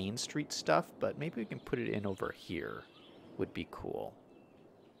like Main Street stuff, but maybe we can put it in over here. Would be cool.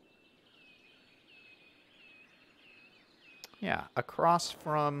 Yeah, across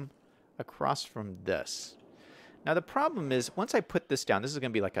from this. Now the problem is, once I put this down, this is going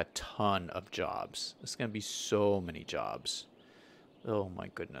to be like a ton of jobs. This is going to be so many jobs. Oh my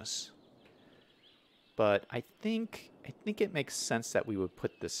goodness. But I think it makes sense that we would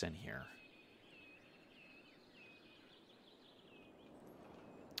put this in here.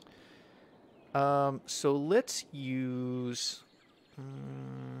 So let's use...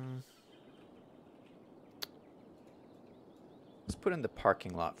 let's put in the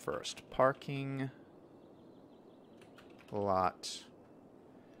parking lot first. Parking lot.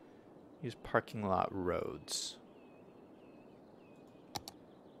 Use parking lot roads.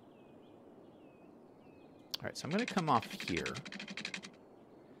 All right, so I'm going to come off here.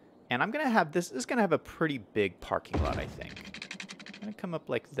 And I'm going to have this. This is going to have a pretty big parking lot, I think. I'm going to come up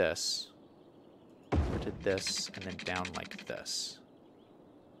like this. Over to this, and then down like this.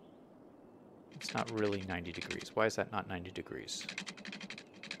 It's not really 90 degrees. Why is that not 90 degrees?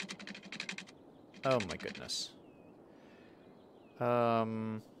 Oh my goodness.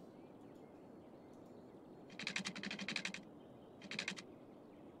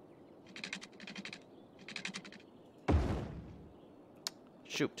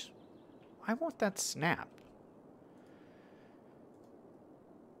 Shoot. Why won't that snap?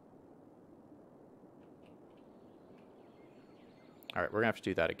 All right, we're going to have to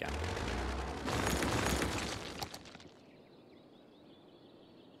do that again.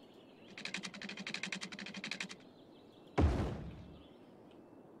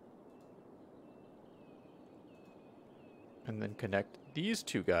 And then connect these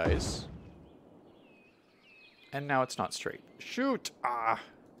two guys. And now it's not straight. Shoot! Ah!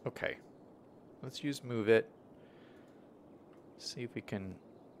 Okay. Let's use move it. See if we can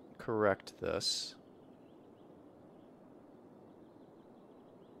correct this.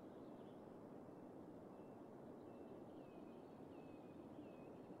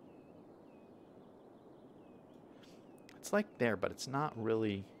 It's like there, but it's not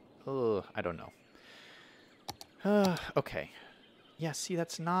really... Ugh, I don't know. Okay. Yeah, see,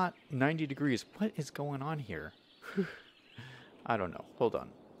 that's not 90 degrees. What is going on here? I don't know. Hold on.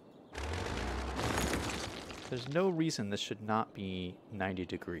 There's no reason this should not be 90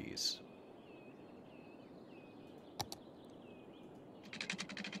 degrees.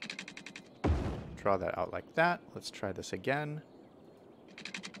 Draw that out like that. Let's try this again.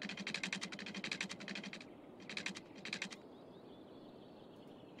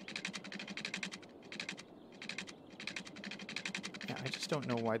 I just don't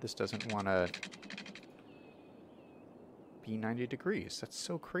know why this doesn't want to be 90 degrees. That's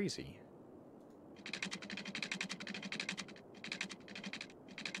so crazy.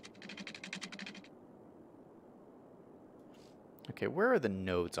 Okay, where are the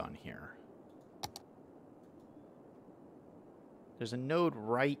nodes on here? There's a node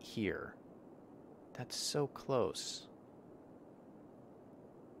right here. That's so close.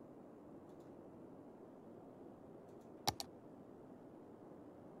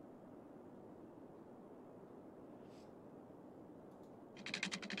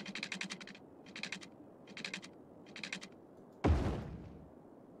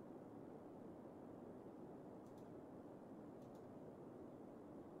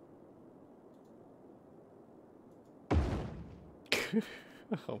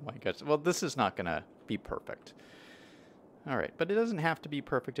 Oh my gosh. Well, this is not going to be perfect. All right, but it doesn't have to be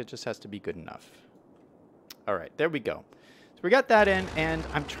perfect. It just has to be good enough. All right, there we go. So we got that in, and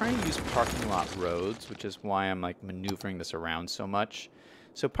I'm trying to use parking lot roads, which is why I'm like maneuvering this around so much.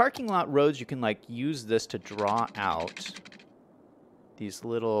 So parking lot roads, you can like use this to draw out these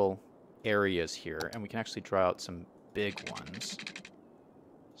little areas here, and we can actually draw out some big ones.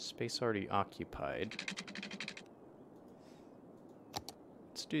 Space already occupied.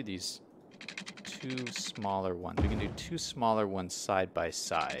 Let's do these two smaller ones. We can do two smaller ones side by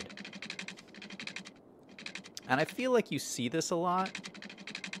side. And I feel like you see this a lot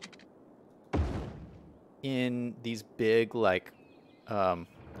in these big, like, oh,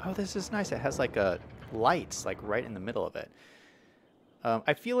 this is nice. It has like a lights like right in the middle of it.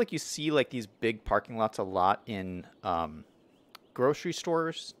 I feel like you see like these big parking lots a lot in grocery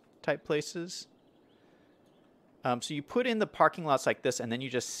stores type places. So you put in the parking lots like this, and then you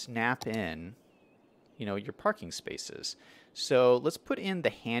just snap in, you know, your parking spaces. So let's put in the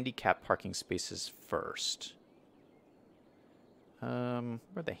handicap parking spaces first. Where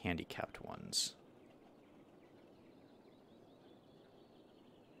are the handicapped ones?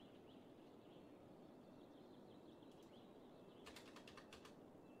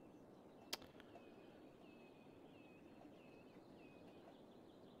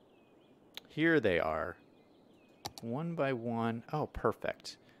 Here they are. One by one. Oh,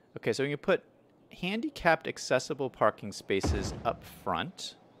 perfect. Okay, so we can put handicapped accessible parking spaces up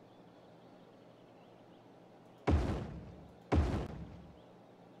front.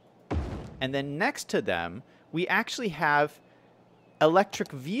 And then next to them, we actually have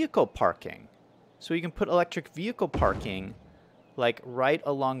electric vehicle parking. So you can put electric vehicle parking like right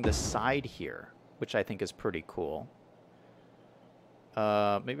along the side here, which I think is pretty cool.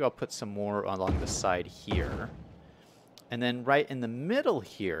 Maybe I'll put some more along the side here. And then right in the middle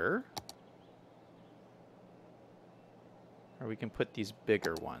here, or we can put these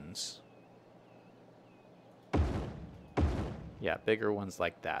bigger ones. Yeah, bigger ones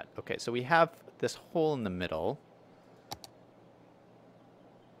like that. Okay, so we have this hole in the middle.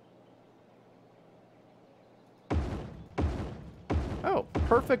 Oh,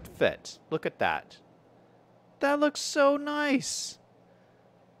 perfect fit. Look at that. That looks so nice.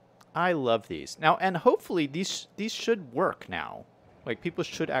 I love these. Now, and hopefully these should work now. Like, people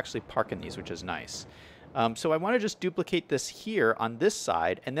should actually park in these, which is nice. So I want to just duplicate this here on this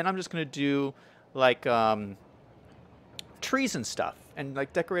side, and then I'm just going to do, like, trees and stuff, and,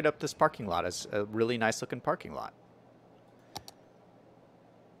 like, decorate up this parking lot as a really nice-looking parking lot.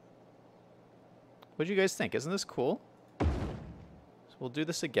 What do you guys think? Isn't this cool? So we'll do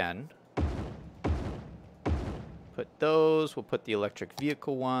this again. Put those. We'll put the electric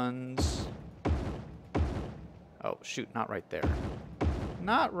vehicle ones. Oh, shoot. Not right there.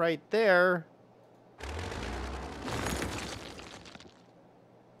 Not right there.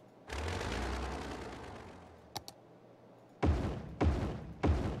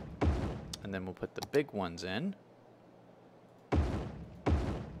 And then we'll put the big ones in.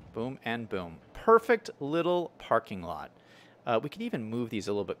 Boom and boom. Perfect little parking lot. We could even move these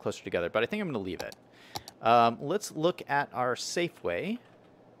a little bit closer together, but I think I'm going to leave it. Let's look at our Safeway.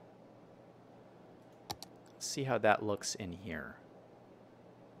 See how that looks in here.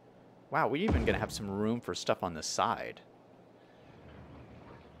 Wow, we're even going to have some room for stuff on the side.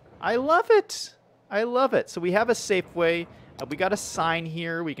 I love it. I love it. So we have a Safeway. We got a sign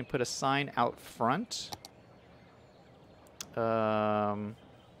here. We can put a sign out front.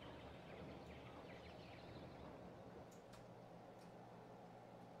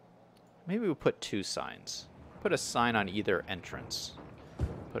 Maybe we'll put two signs. Put a sign on either entrance.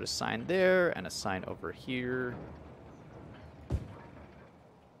 Put a sign there and a sign over here.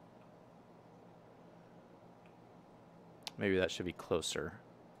 Maybe that should be closer.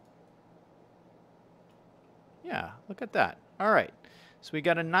 Yeah, look at that. All right. So we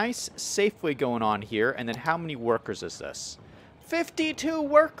got a nice Safeway going on here. And then how many workers is this? 52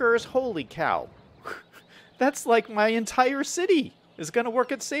 workers. Holy cow. That's like my entire city is going to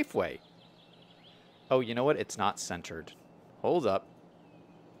work at Safeway. Oh, you know what? It's not centered. Hold up.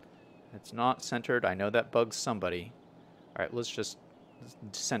 It's not centered. I know that bugs somebody. All right, let's just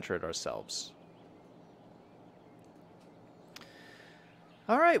center it ourselves.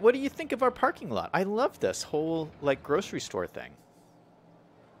 All right, what do you think of our parking lot? I love this whole, like, grocery store thing.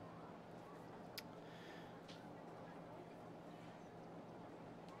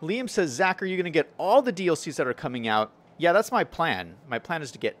 Liam says, Zach, are you going to get all the DLCs that are coming out? Yeah, that's my plan. My plan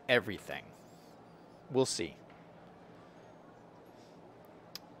is to get everything. We'll see.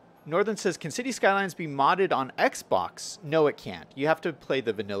 Northern says, can City Skylines be modded on Xbox? No, it can't. You have to play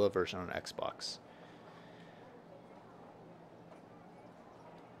the vanilla version on Xbox.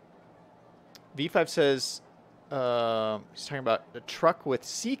 V5 says, he's talking about a truck with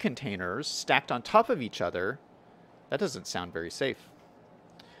sea containers stacked on top of each other. That doesn't sound very safe.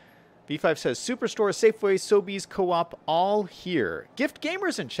 V5 says, Superstore, Safeway, Sobeys, Co-op, all here. Gift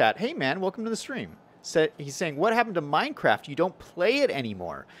Gamers in chat. Hey, man, welcome to the stream. He's saying, what happened to Minecraft? You don't play it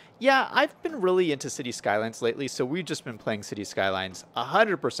anymore. Yeah, I've been really into City Skylines lately, so we've just been playing City Skylines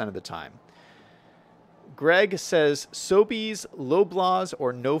 100% of the time. Greg says, Sobeys, Loblaws,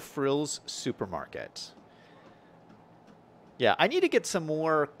 or No Frills Supermarket. Yeah, I need to get some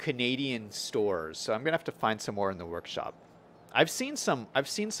more Canadian stores, so I'm gonna have to find some more in the workshop. I've seen some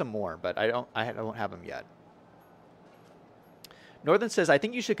more, but I don't have them yet. Northern says, I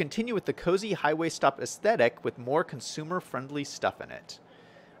think you should continue with the cozy highway stop aesthetic with more consumer-friendly stuff in it.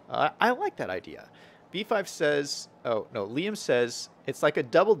 I like that idea. B5 says, oh, no, Liam says, it's like a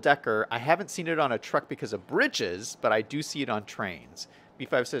double-decker. I haven't seen it on a truck because of bridges, but I do see it on trains.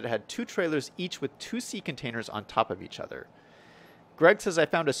 B5 said it had 2 trailers, each with 2 sea containers on top of each other. Greg says, I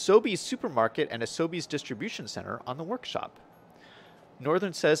found a Sobeys supermarket and a Sobeys distribution center on the workshop.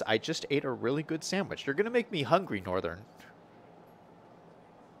 Northern says, I just ate a really good sandwich. You're going to make me hungry, Northern.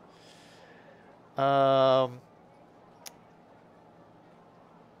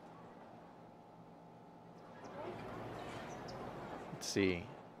 Let's see.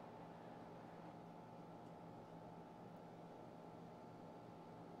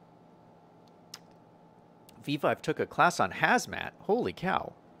 V5 took a class on hazmat. Holy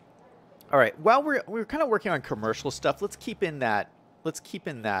cow. All right. While we're kind of working on commercial stuff, let's keep in that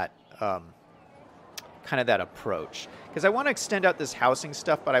kind of that approach, because I want to extend out this housing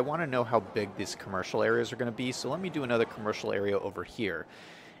stuff, but I want to know how big these commercial areas are going to be. So let me do another commercial area over here.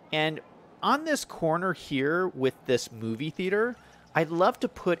 And on this corner here with this movie theater, I'd love to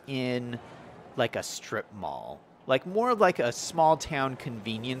put in like a strip mall, like more like a small town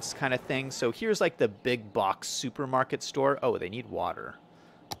convenience kind of thing. So here's like the big box supermarket store. Oh, they need water.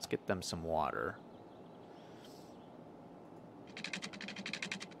 Let's get them some water.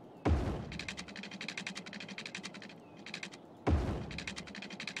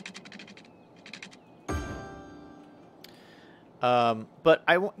 But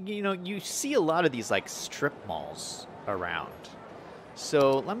you see a lot of these like strip malls around.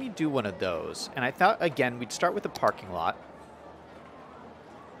 So let me do one of those. And I thought, again, we'd start with the parking lot.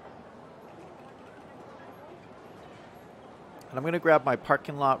 And I'm going to grab my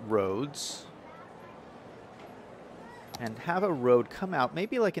parking lot roads and have a road come out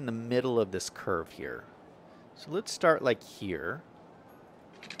maybe like in the middle of this curve here. So let's start like here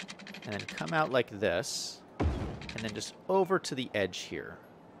and then come out like this. And then just over to the edge here.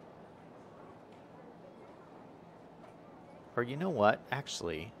 Or you know what?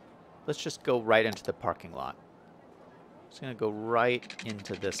 Actually, let's just go right into the parking lot. Just going to go right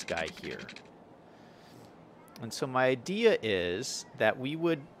into this guy here. And so my idea is that we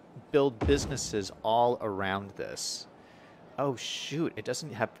would build businesses all around this. Oh shoot, it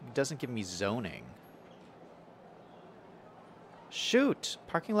doesn't give me zoning. Shoot,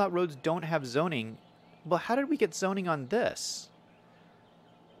 parking lot roads don't have zoning. Well, how did we get zoning on this?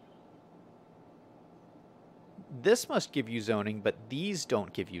 This must give you zoning, but these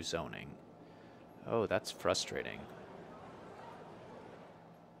don't give you zoning. Oh, that's frustrating.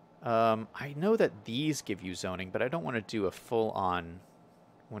 I know that these give you zoning, but I don't want to do a full-on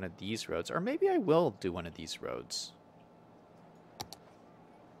one of these roads. Or maybe I will do one of these roads.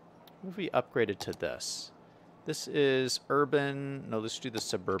 What if we upgraded to this? This is urban. No, let's do the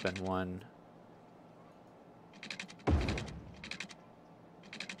suburban one.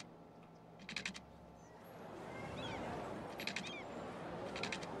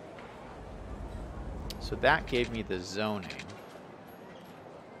 So that gave me the zoning.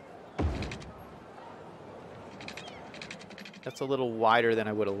 That's a little wider than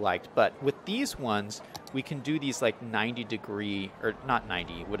I would have liked. But with these ones, we can do these like 90 degree, or not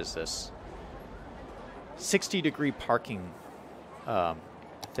 90, what is this? 60 degree parking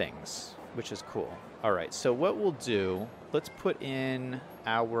things, which is cool. All right, so what we'll do, let's put in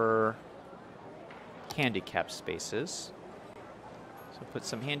our handicap spaces. So put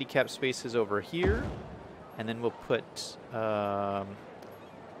some handicap spaces over here. And then we'll put, we'll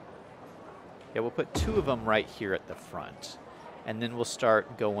put 2 of them right here at the front. And then we'll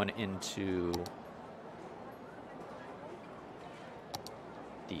start going into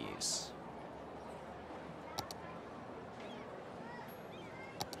these.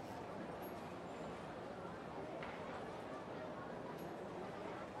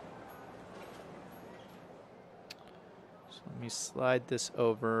 Let me slide this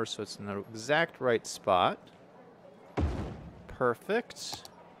over so it's in the exact right spot. Perfect.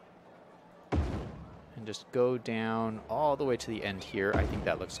 And just go down all the way to the end here. I think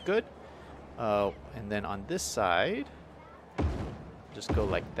that looks good. And then on this side, just go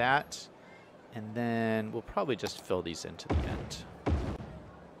like that. And then we'll probably just fill these into the end.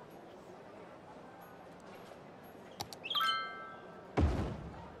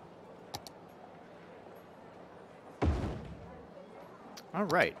 All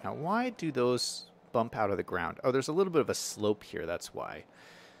right, now why do those bump out of the ground? Oh, there's a little bit of a slope here, that's why.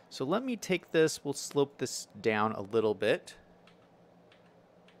 So let me take this, we'll slope this down a little bit.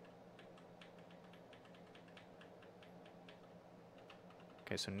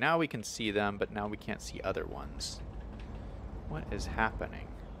 Okay, so now we can see them, but now we can't see other ones. What is happening?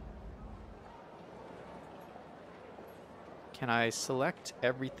 Can I select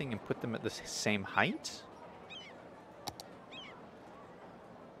everything and put them at the same height?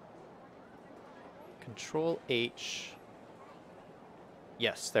 Control H.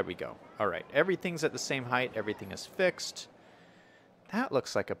 Yes, there we go. All right, everything's at the same height. Everything is fixed. That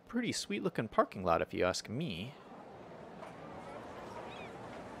looks like a pretty sweet looking parking lot if you ask me.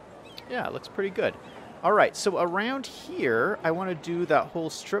 Yeah, it looks pretty good. All right, so around here, I want to do that whole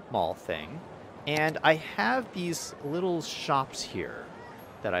strip mall thing. And I have these little shops here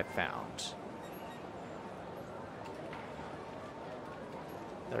that I found.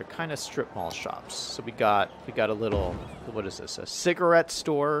 They're kind of strip mall shops. So we got a little, what is this? A cigarette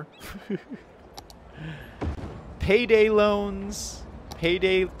store. Payday loans.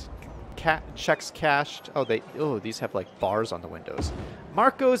 Payday checks cashed. Oh, these have like bars on the windows.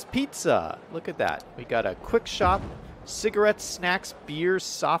 Marco's Pizza. Look at that. We got a quick shop, cigarettes, snacks, beers,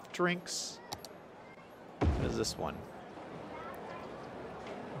 soft drinks. What is this one?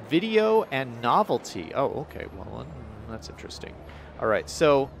 Video and novelty. Oh, okay. Well, that's interesting. All right,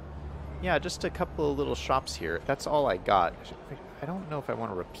 so yeah, just a couple of little shops here. That's all I got. I don't know if I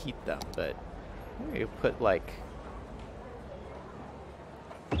want to repeat them, but maybe put like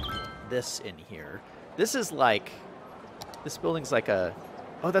this in here. This is like, this building's like a,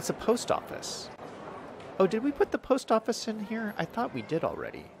 oh, that's a post office. Oh, did we put the post office in here? I thought we did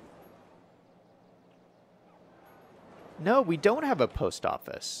already. No, we don't have a post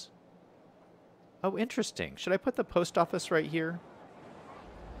office. Oh, interesting. Should I put the post office right here?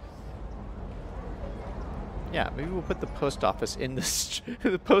 Yeah, maybe we'll put the post office in this.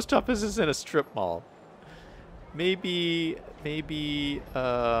 The post office is in a strip mall. Maybe,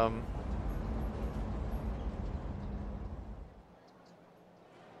 I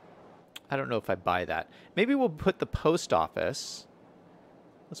don't know if I buy that. Maybe we'll put the post office.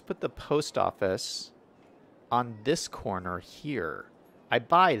 Let's put the post office on this corner here. I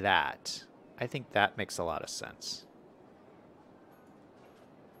buy that. I think that makes a lot of sense.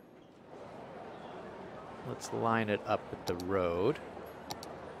 Let's line it up with the road.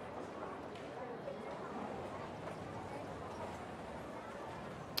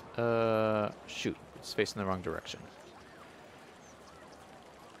 Shoot, it's facing the wrong direction.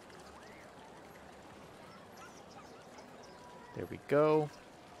 There we go.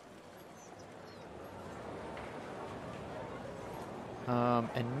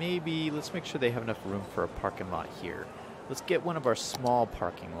 And maybe, let's make sure they have enough room for a parking lot here. Let's get one of our small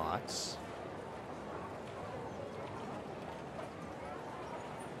parking lots.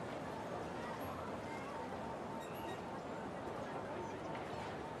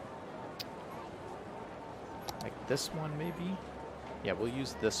 Like this one, maybe? Yeah, we'll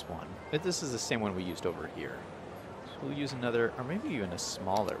use this one. But this is the same one we used over here. So we'll use another, or maybe even a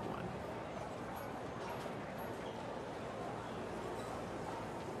smaller one.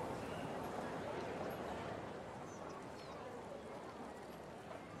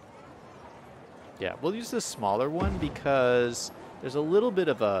 Yeah, we'll use the smaller one because there's a little bit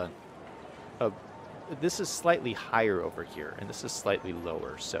of a this is slightly higher over here, and this is slightly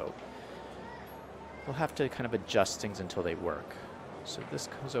lower, so we'll have to kind of adjust things until they work. So this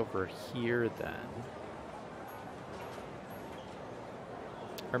goes over here then.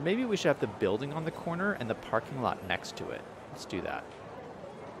 Or maybe we should have the building on the corner and the parking lot next to it. Let's do that.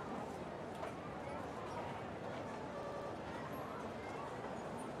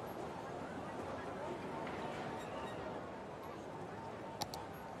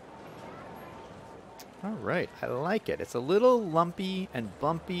 All right, I like it. It's a little lumpy and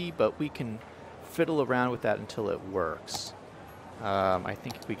bumpy, but we can fiddle around with that until it works. I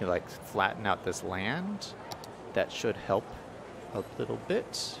think if we can like flatten out this land, that should help a little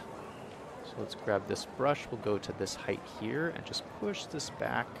bit. So let's grab this brush. We'll go to this height here and just push this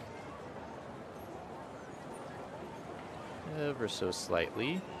back. ever so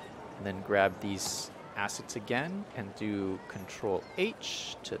slightly. And then grab these assets again and do Control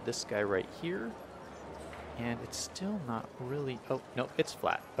H to this guy right here. And it's still not really... Oh, no, it's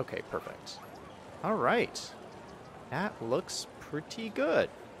flat. Okay, perfect. All right. That looks pretty good.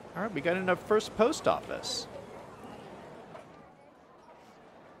 All right, we got in our first post office.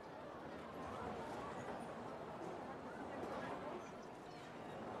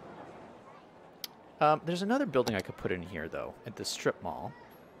 There's another building I could put in here, though, at the strip mall.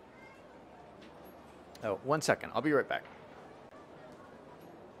 Oh, 1 second. I'll be right back.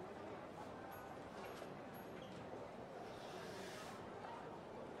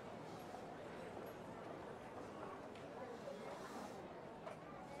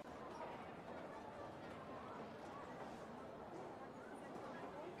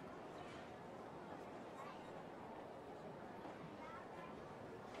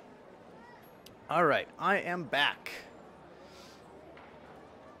 All right, I am back.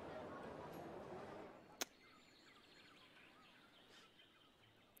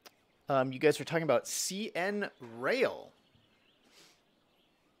 You guys were talking about CN Rail.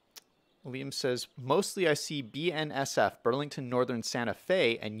 Liam says, mostly I see BNSF, Burlington Northern Santa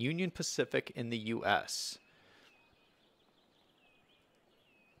Fe, and Union Pacific in the U.S.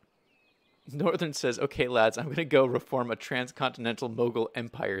 Northern says, okay, lads, I'm going to go reform a transcontinental mogul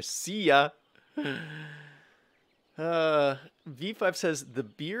empire. See ya. V5 says, the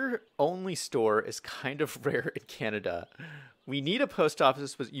beer-only store is kind of rare in Canada. We need a post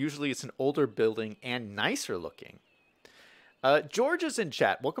office, but usually it's an older building and nicer looking. George is in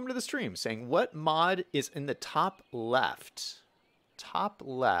chat. Welcome to the stream, saying, what mod is in the top left? Top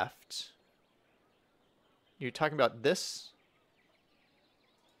left. You're talking about this?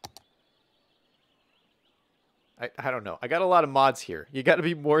 I don't know. I got a lot of mods here. You got to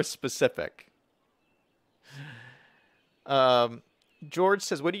be more specific. George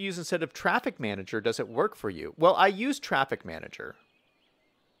says, what do you use instead of Traffic Manager? Does it work for you? Well, I use Traffic Manager,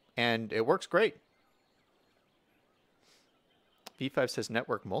 and it works great. V5 says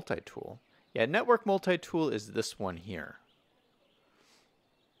Network Multi-Tool. Yeah, Network Multi-Tool is this one here.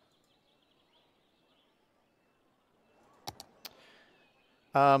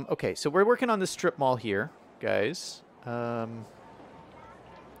 Okay, so we're working on the strip mall here, guys. And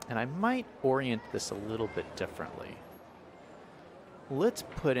I might orient this a little bit differently. Let's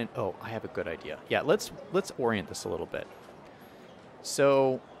put in... Oh, I have a good idea. Yeah, let's orient this a little bit.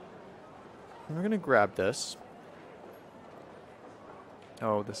 So we're going to grab this.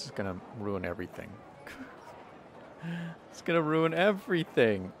 Oh, this is going to ruin everything. It's going to ruin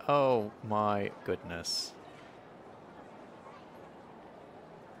everything. Oh, my goodness.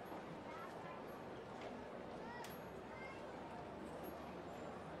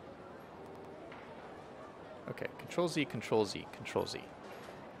 Okay, Control Z, Control Z, Control Z.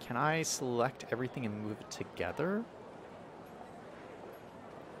 Can I select everything and move it together?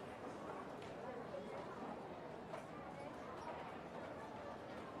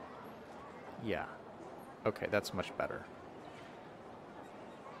 Yeah. Okay, that's much better.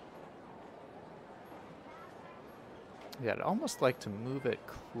 Yeah, I'd almost like to move it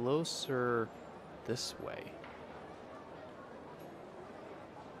closer this way.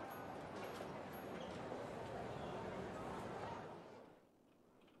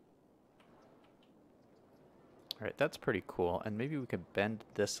 All right, that's pretty cool. And maybe we could bend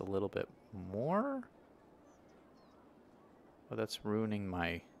this a little bit more. Oh, that's ruining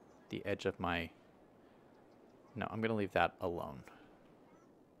the edge of my... No, I'm going to leave that alone.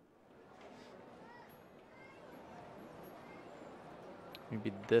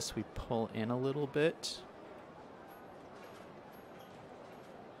 Maybe this we pull in a little bit.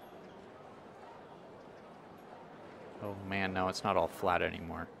 Oh man, now it's not all flat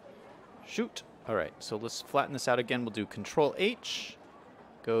anymore. Shoot! Alright, so let's flatten this out again. We'll do Control H.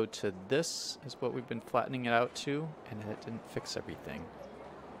 Go to this, is what we've been flattening it out to, and it didn't fix everything.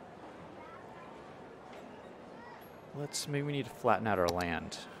 Maybe we need to flatten out our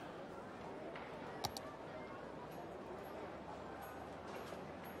land.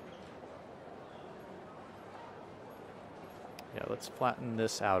 Yeah, let's flatten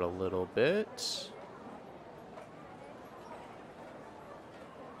this out a little bit.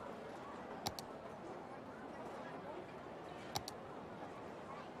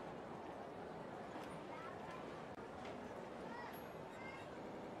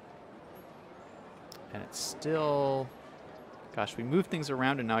 And it's still... Gosh, we moved things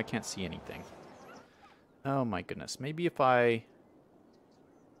around and now I can't see anything. Oh my goodness. Maybe if I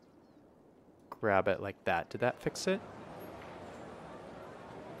grab it like that. Did that fix it?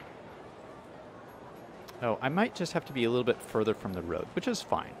 Oh, I might just have to be a little bit further from the road, which is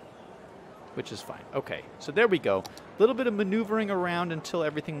fine. Which is fine. Okay, so there we go. A little bit of maneuvering around until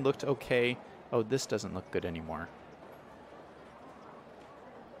everything looked okay. Oh, this doesn't look good anymore.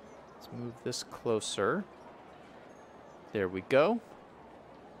 Let's move this closer. There we go.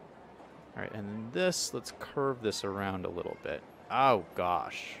 All right, and then this, let's curve this around a little bit. Oh,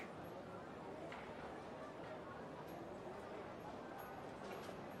 gosh.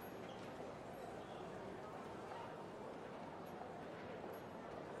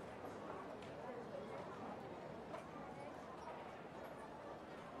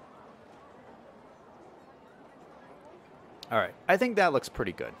 All right, I think that looks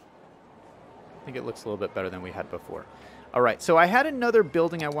pretty good. I think it looks a little bit better than we had before. All right, so I had another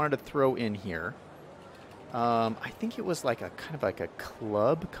building I wanted to throw in here. I think it was like a kind of like a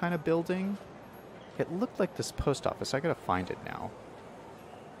club kind of building. It looked like this post office. I gotta find it now.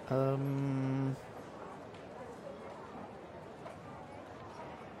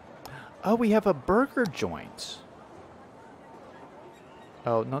 Oh, we have a burger joint.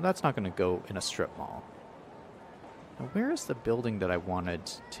 Oh, no, that's not gonna go in a strip mall. Now, where is the building that I wanted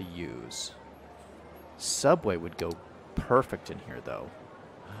to use? Subway would go perfect in here, though.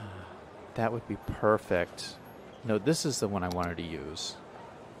 That would be perfect. No, this is the one I wanted to use.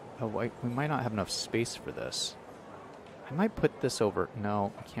 Oh, we might not have enough space for this. I might put this over.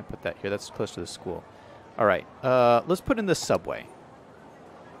 No, I can't put that here. That's close to the school. All right, let's put in the Subway.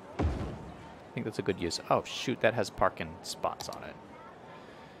 I think that's a good use. Oh, shoot, that has parking spots on it.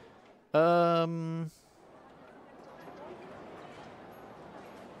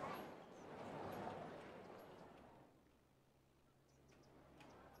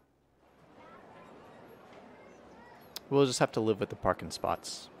 We'll just have to live with the parking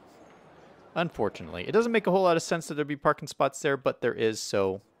spots. Unfortunately. It doesn't make a whole lot of sense that there'd be parking spots there, but there is,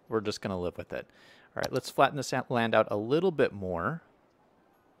 so we're just going to live with it. All right, let's flatten this land out a little bit more.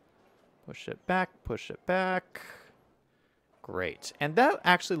 Push it back, push it back. Great. And that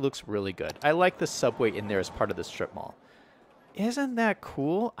actually looks really good. I like the Subway in there as part of the strip mall. Isn't that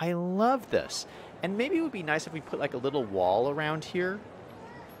cool? I love this. And maybe it would be nice if we put like a little wall around here.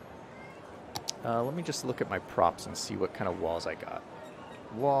 Let me just look at my props and see what kind of walls I got.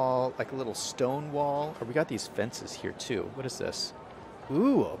 Wall, like a little stone wall. Or we got these fences here too. What is this?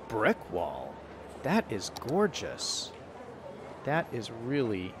 Ooh, a brick wall. That is gorgeous. That is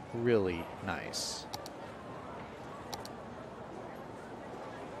really, really nice.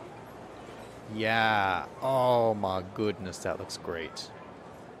 Yeah. Oh my goodness, that looks great.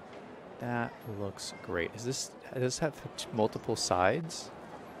 That looks great. Does this have multiple sides?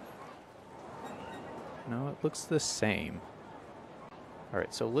 No, it looks the same. All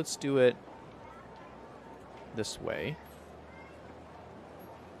right, so let's do it this way.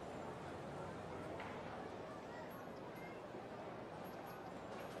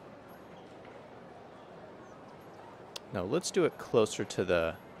 No, let's do it closer to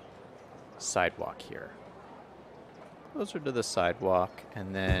the sidewalk here. Closer to the sidewalk,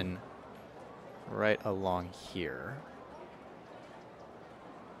 and then right along here.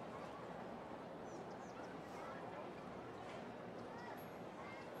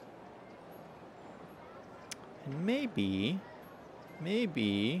 And maybe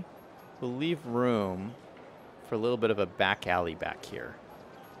we'll leave room for a little bit of a back alley back here.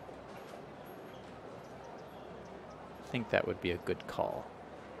 I think that would be a good call.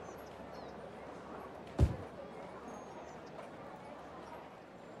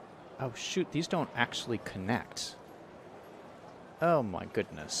 Oh shoot, these don't actually connect. Oh my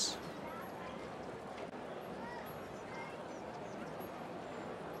goodness.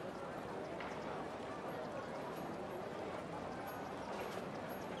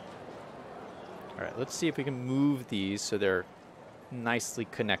 All right, let's see if we can move these so they're nicely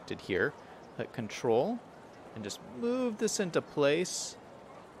connected here. Hit Control and just move this into place.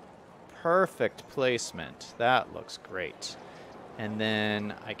 Perfect placement. That looks great. And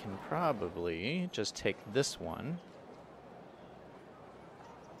then I can probably just take this one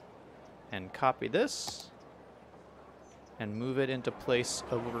and copy this and move it into place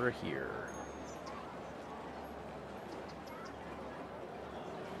over here.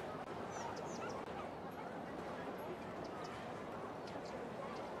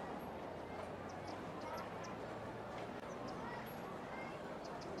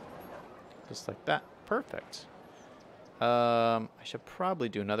 Just like that. Perfect. I should probably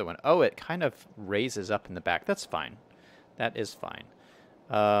do another one. Oh, it kind of raises up in the back. That's fine. That is fine.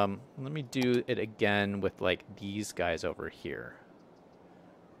 Let me do it again with like these guys over here.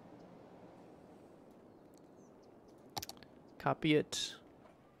 Copy it.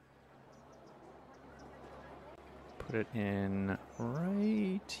 Put it in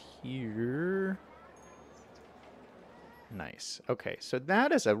right here. Nice. Okay, so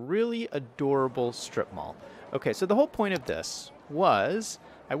that is a really adorable strip mall. Okay, so the whole point of this was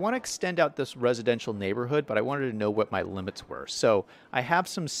I want to extend out this residential neighborhood, but I wanted to know what my limits were. So I have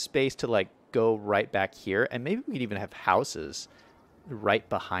some space to like go right back here, and maybe we could even have houses right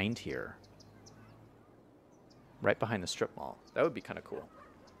behind here. Right behind the strip mall. That would be kind of cool.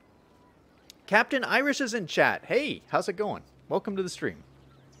 Captain Irish is in chat. Hey, how's it going? Welcome to the stream.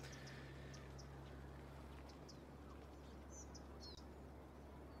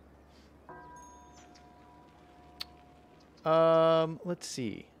 Let's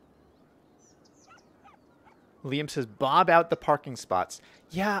see. Liam says, bob out the parking spots.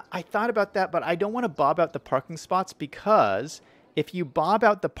 Yeah, I thought about that, but I don't want to bob out the parking spots because if you bob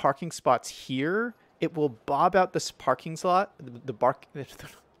out the parking spots here, it will bob out this parking slot.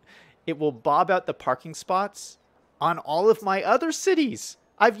 It will bob out the parking spots on all of my other cities.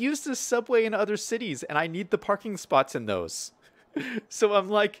 I've used this subway in other cities, and I need the parking spots in those. So I'm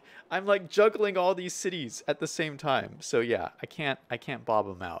like juggling all these cities at the same time. So yeah, I can't bob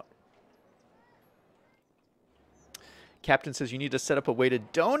them out. Captain says you need to set up a way to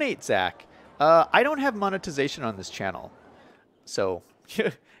donate, Zach. I don't have monetization on this channel, so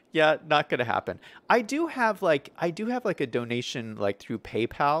yeah, not gonna happen. I do have like a donation like through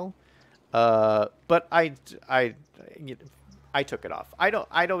PayPal, but I took it off. I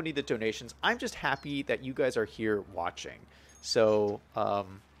don't need the donations. I'm just happy that you guys are here watching. So,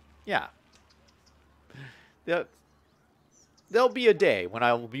 yeah. There'll be a day when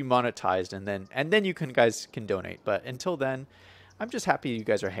I will be monetized, and then you guys can donate. But until then, I'm just happy you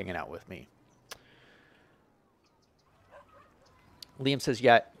guys are hanging out with me. Liam says,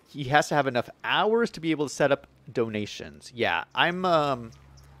 yeah, he has to have enough hours to be able to set up donations. Yeah, I'm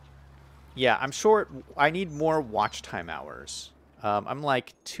short. I need more watch time hours. I'm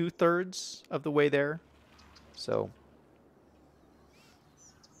like 2/3 of the way there. So...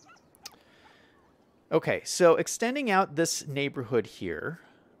 Okay, so extending out this neighborhood here,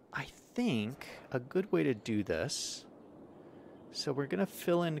 I think a good way to do this, so we're going to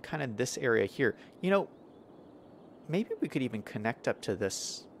fill in kind of this area here. You know, maybe we could even connect up to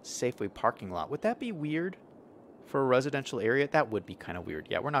this Safeway parking lot. Would that be weird for a residential area? That would be kind of weird.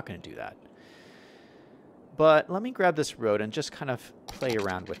 Yeah, we're not going to do that. But let me grab this road and just kind of play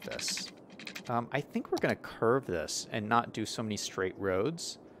around with this. I think we're going to curve this and not do so many straight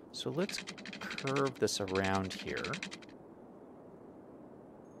roads. So let's curve this around here.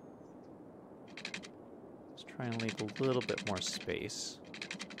 Let's try and leave a little bit more space.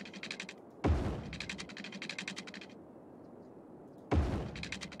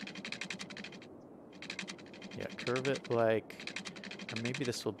 Yeah, curve it like, or maybe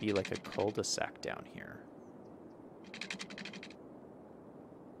this will be like a cul-de-sac down here.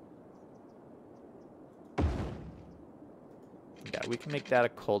 Yeah, we can make that a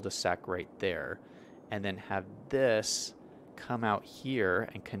cul-de-sac right there, and then have this come out here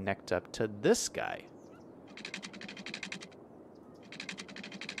and connect up to this guy.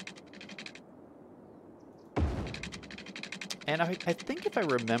 And I think if I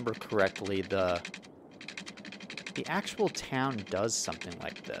remember correctly, the actual town does something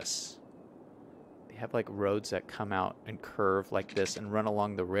like this. They have like roads that come out and curve like this and run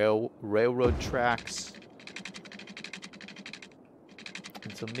along the railroad tracks.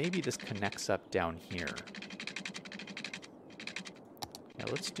 And so maybe this connects up down here. Yeah,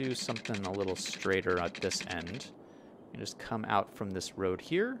 let's do something a little straighter at this end. And just come out from this road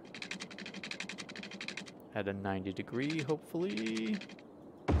here. At a 90-degree, hopefully.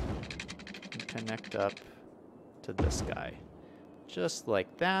 And connect up to this guy. Just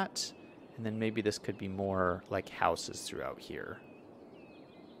like that. And then maybe this could be more like houses throughout here.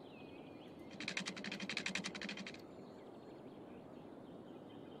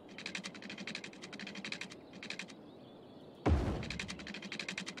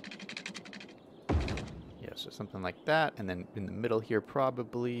 So something like that, and then in the middle here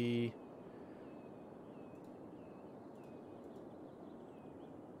probably.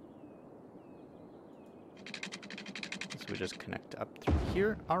 So we just connect up through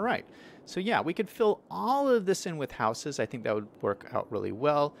here. All right. So yeah, we could fill all of this in with houses. I think that would work out really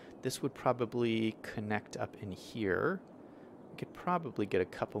well. This would probably connect up in here. We could probably get a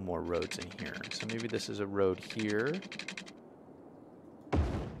couple more roads in here. So maybe this is a road here.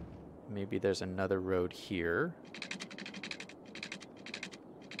 Maybe there's another road here.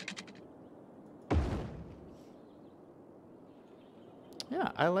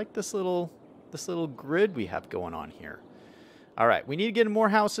 Yeah, I like this little grid we have going on here. All right, we need to get more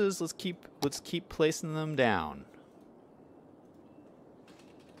houses. Let's keep placing them down.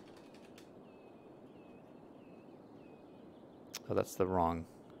 Oh, that's the wrong.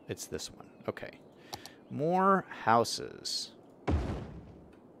 It's this one. Okay. More houses.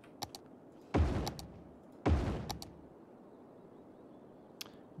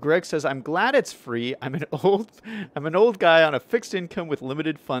 Greg says, "I'm glad it's free. I'm an old guy on a fixed income with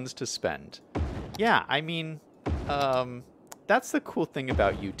limited funds to spend." Yeah, I mean, that's the cool thing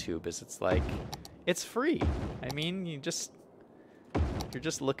about YouTube is it's like it's free. I mean, you're just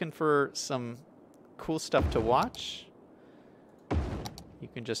looking for some cool stuff to watch. You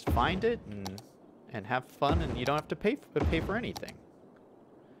can just find it and have fun, and you don't have to pay for anything.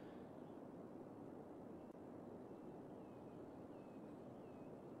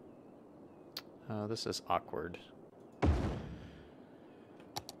 Oh, this is awkward.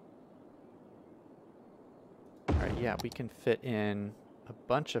 Alright, yeah, we can fit in a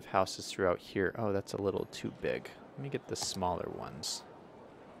bunch of houses throughout here. Oh, that's a little too big. Let me get the smaller ones.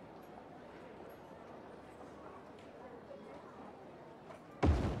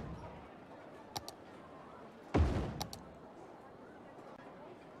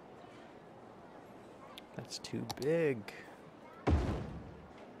 That's too big.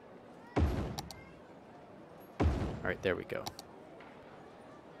 All right, there we go.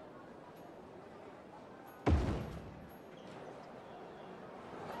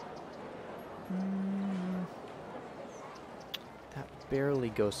 That barely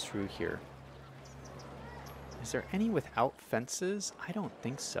goes through here. Is there any without fences? I don't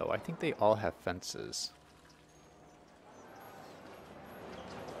think so. I think they all have fences.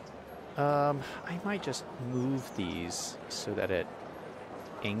 I might just move these so that it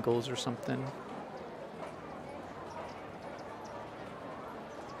angles or something.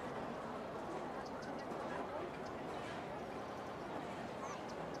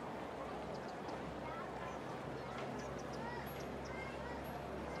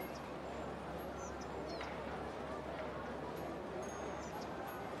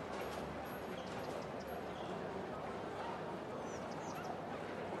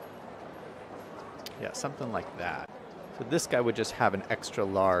 Yeah, something like that. So this guy would just have an extra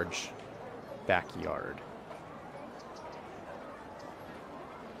large backyard.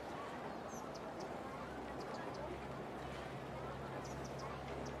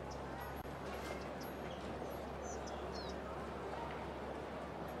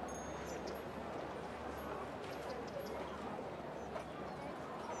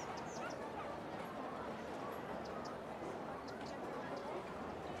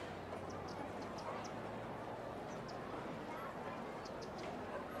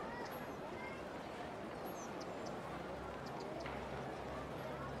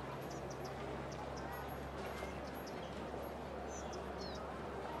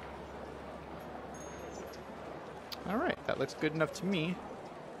 All right, that looks good enough to me.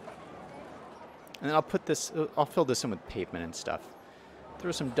 And then I'll put this, I'll fill this in with pavement and stuff.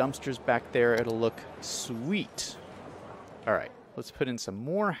 Throw some dumpsters back there, it'll look sweet. All right, let's put in some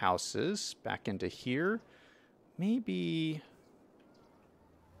more houses back into here. Maybe,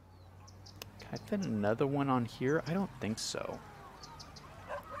 can I fit another one on here? I don't think so.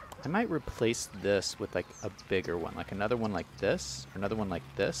 I might replace this with like a bigger one, like another one like this, or another one like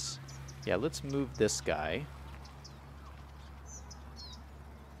this. Yeah, let's move this guy.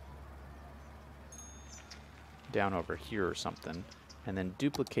 Down over here or something, and then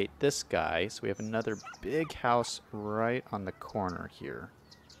duplicate this guy so we have another big house right on the corner here.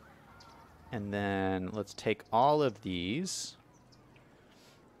 And then let's take all of these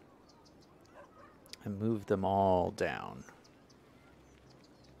and move them all down.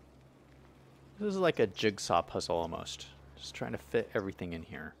 This is like a jigsaw puzzle almost, just trying to fit everything in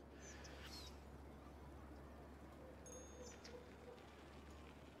here.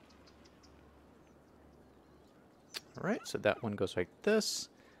 All right, so that one goes like this.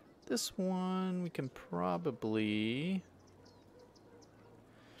 This one we can probably...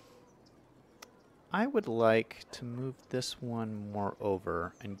 I would like to move this one more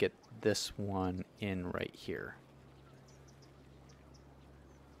over and get this one in right here.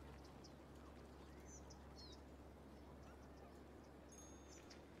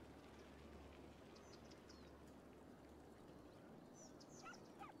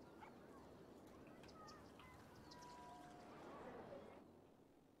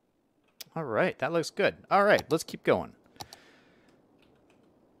 All right, that looks good. All right, let's keep going.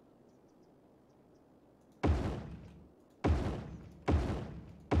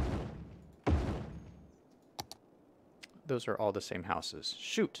 Those are all the same houses.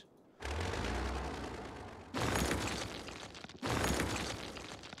 Shoot.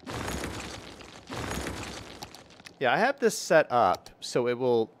 Yeah, I have this set up so it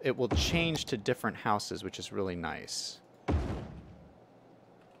will change to different houses, which is really nice.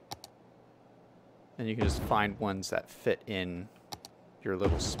 And you can just find ones that fit in your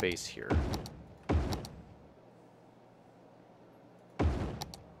little space here.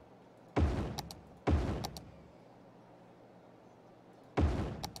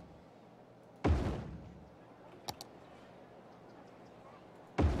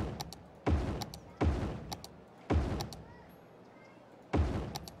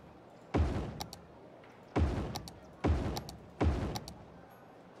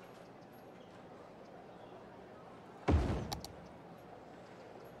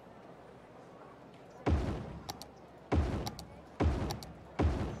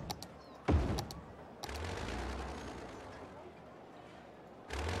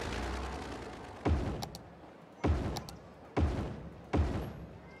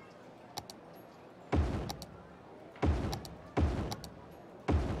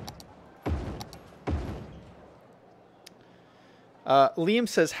 Liam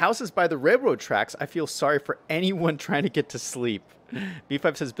says, houses by the railroad tracks. I feel sorry for anyone trying to get to sleep.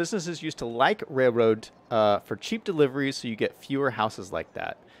 B5 says, businesses used to like railroad for cheap deliveries, so you get fewer houses like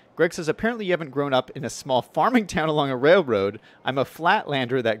that. Greg says, apparently you haven't grown up in a small farming town along a railroad. I'm a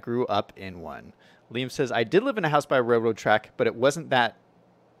flatlander that grew up in one. Liam says, I did live in a house by a railroad track, but it wasn't that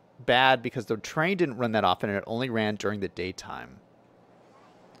bad because the train didn't run that often and it only ran during the daytime.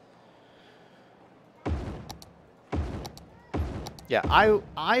 Yeah,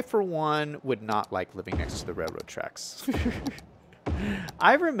 I for one would not like living next to the railroad tracks.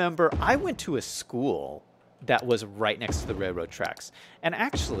 I remember I went to a school that was right next to the railroad tracks. And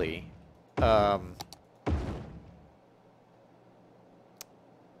actually, yeah,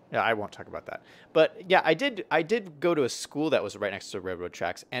 I won't talk about that. But yeah, I did go to a school that was right next to the railroad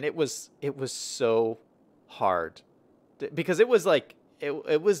tracks, and it was so hard because it was like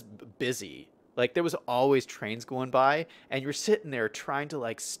it was busy. Like, there was always trains going by, and you're sitting there trying to,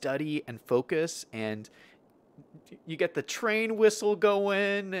 like, study and focus, and you get the train whistle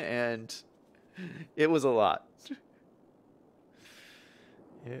going, and it was a lot.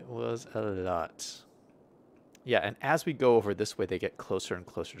 It was a lot. Yeah, and as we go over this way, they get closer and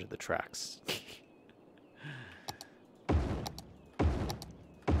closer to the tracks.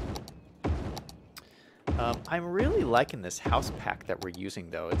 I'm really liking this house pack that we're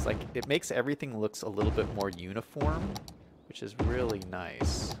using, though. It's like, it makes everything looks a little bit more uniform, which is really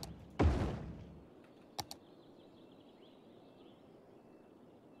nice.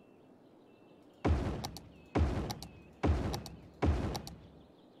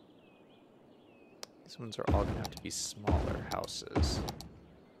 These ones are all going to have to be smaller houses.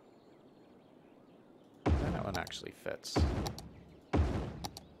 And that one actually fits.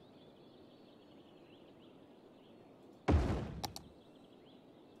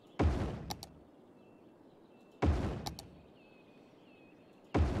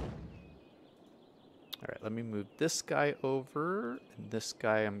 All right, let me move this guy over, and this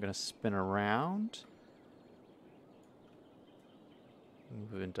guy I'm going to spin around.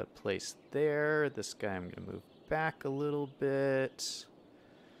 Move into place there. This guy I'm going to move back a little bit.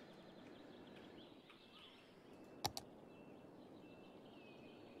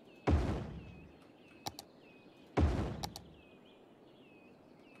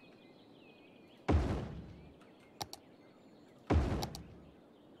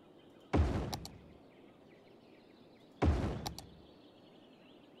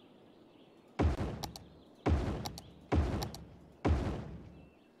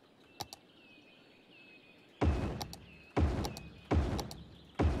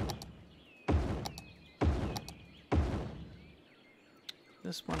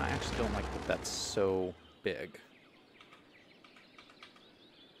 This one, I actually don't like that that's so big.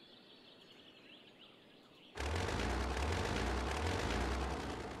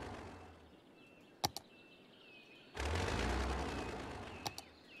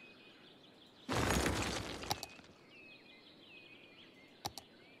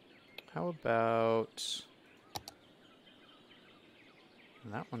 How about...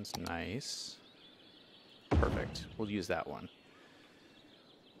 That one's nice. Perfect. We'll use that one.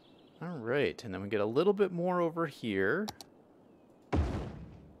 All right, and then we get a little bit more over here.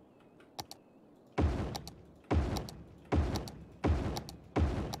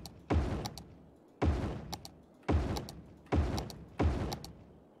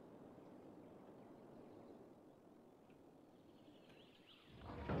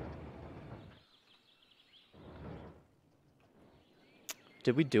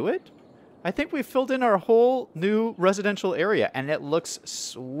 Did we do it? I think we filled in our whole new residential area, and it looks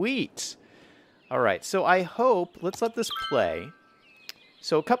sweet. All right, so I hope, let's let this play.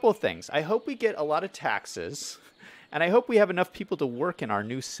 So a couple of things. I hope we get a lot of taxes, And I hope we have enough people to work in our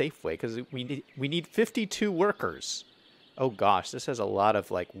new Safeway, because we need 52 workers. Oh gosh, this has a lot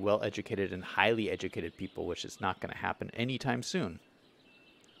of like well-educated and highly educated people, which is not going to happen anytime soon.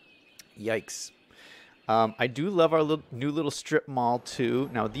 Yikes. I do love our new little strip mall too.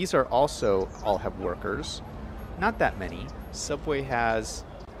 Now these are also all have workers. Not that many. Subway has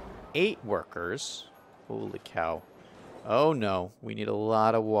 8 workers. Holy cow. Oh no, we need a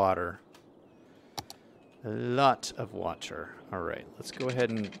lot of water. A lot of water. All right, let's go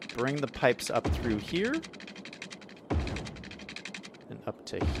ahead and bring the pipes up through here. And up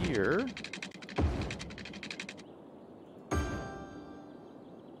to here.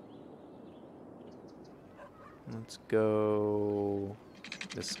 Let's go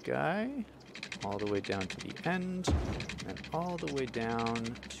this guy all the way down to the end and all the way down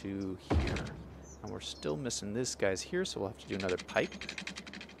to here. And we're still missing this guy's here, so we'll have to do another pipe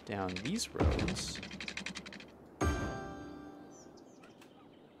down these roads.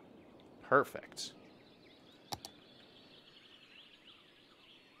 Perfect.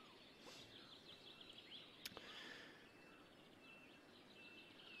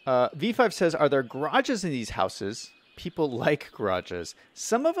 V5 says, are there garages in these houses? People like garages.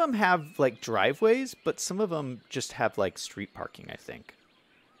 Some of them have like driveways, but some of them just have like street parking, I think.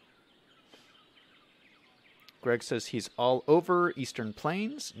 Greg says he's all over Eastern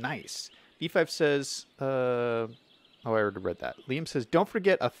Plains. Nice. V5 says, oh, I already read that. Liam says, don't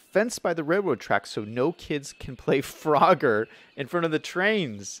forget a fence by the railroad tracks so no kids can play Frogger in front of the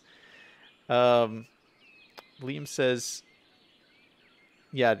trains. Liam says,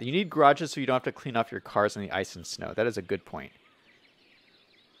 yeah, you need garages so you don't have to clean off your cars in the ice and snow. That is a good point.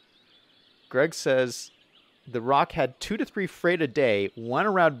 Greg says, the Rock had 2 to 3 freight a day, one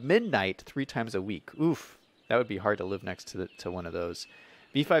around midnight, 3 times a week. Oof, that would be hard to live next to one of those.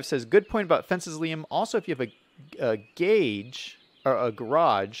 V5 says, good point about fences, Liam. Also, if you have a gauge or a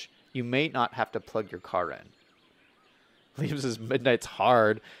garage, you may not have to plug your car in. Liam says, midnight's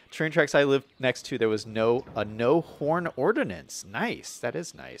hard. Train tracks I lived next to, there was no horn ordinance. Nice. That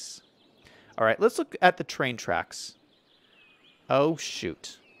is nice. All right, let's look at the train tracks. Oh,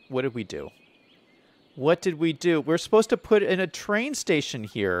 shoot. What did we do? What did we do? We're supposed to put in a train station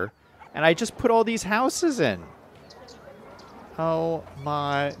here, and I just put all these houses in. Oh,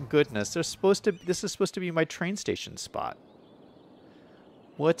 my goodness. This is supposed to be my train station spot.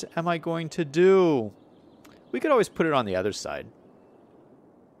 What am I going to do? We could always put it on the other side.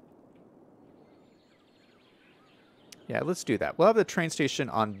 Yeah, let's do that. We'll have the train station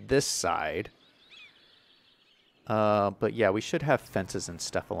on this side. But yeah, we should have fences and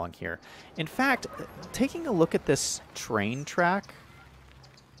stuff along here. In fact, taking a look at this train track,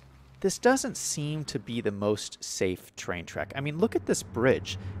 this doesn't seem to be the most safe train track. I mean, look at this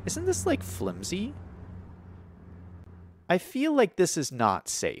bridge. Isn't this like flimsy? I feel like this is not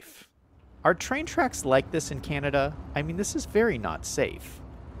safe. Are train tracks like this in Canada? I mean, this is very not safe.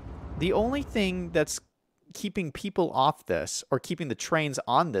 The only thing that's keeping people off this, or keeping the trains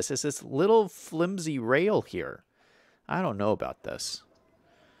on this, is this little flimsy rail here. I don't know about this.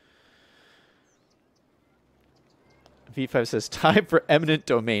 V5 says, time for eminent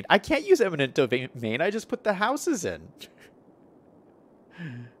domain. I can't use eminent domain. I just put the houses in.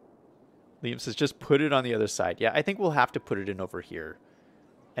 Liam says, just put it on the other side. Yeah, I think we'll have to put it in over here.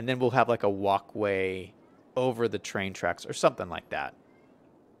 And then we'll have like a walkway over the train tracks or something like that.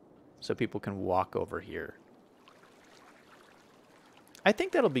 So people can walk over here. I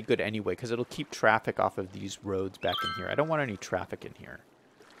think that'll be good anyway, because it'll keep traffic off of these roads back in here. I don't want any traffic in here.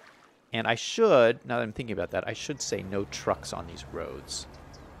 And I should, now that I'm thinking about that, I should say no trucks on these roads.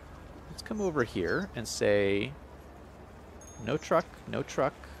 Let's come over here and say no truck, no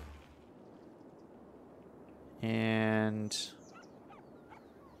truck. And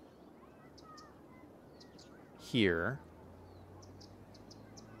here.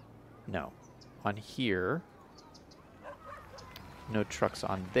 No. On here. No trucks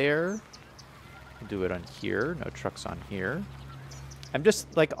on there. We'll do it on here. No trucks on here. I'm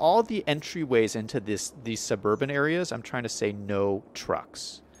just, like, all the entryways into these suburban areas, I'm trying to say no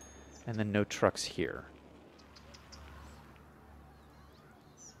trucks. And then no trucks here.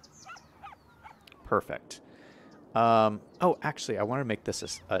 Perfect. Oh, actually, I want to make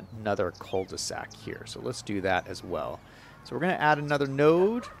this another cul-de-sac here. So let's do that as well. So we're going to add another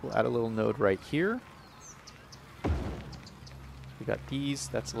node. We'll add a little node right here. We got these.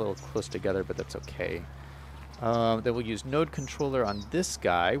 That's a little close together, but that's okay. Then we'll use node controller on this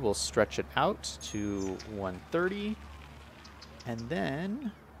guy. We'll stretch it out to 130. And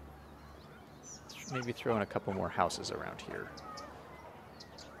then maybe throw in a couple more houses around here.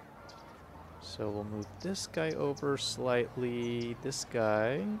 So So we'll move this guy over slightly. This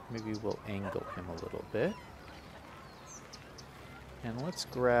guy, maybe we'll angle him a little bit. And let's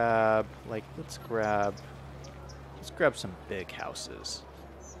grab some big houses.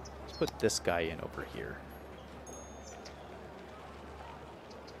 Let's put this guy in over here.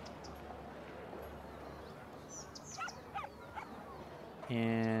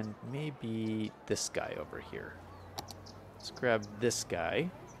 And maybe this guy over here. Let's grab this guy.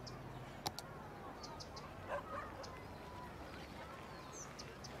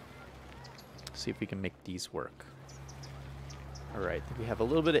 See if we can make these work. All right, we have a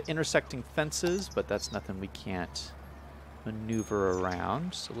little bit of intersecting fences, but that's nothing we can't maneuver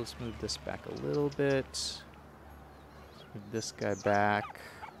around. So let's move this back a little bit. Let's move this guy back.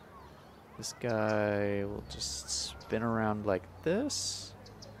 This guy will just spin around like this.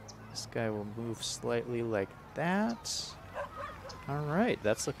 This guy will move slightly like that. All right,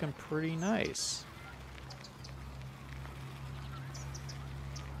 that's looking pretty nice.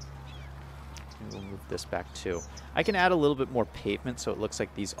 And we'll move this back too. I can add a little bit more pavement so it looks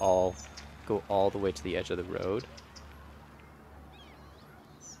like these all go all the way to the edge of the road.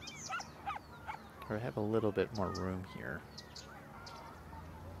 Or I have a little bit more room here.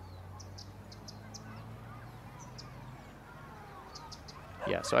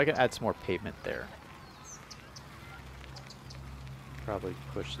 Yeah, so I can add some more pavement there. Probably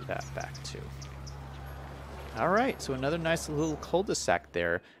push that back too. All right, so another nice little cul-de-sac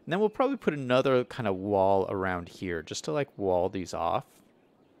there. And then we'll probably put another kind of wall around here just to like wall these off.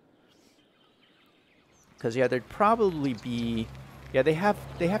 Because yeah, there'd probably be, yeah, they have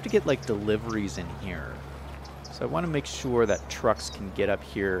to get like deliveries in here. So I want to make sure that trucks can get up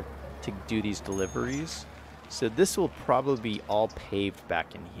here to do these deliveries. So this will probably be all paved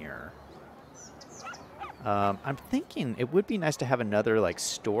back in here. I'm thinking it would be nice to have another like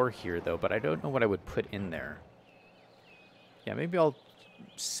store here though, but I don't know what I would put in there. Yeah, maybe I'll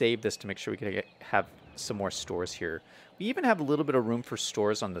save this to make sure we can have some more stores here. We even have a little bit of room for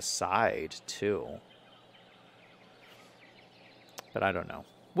stores on the side too. But I don't know.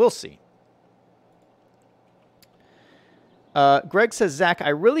 We'll see. Greg says, Zach, I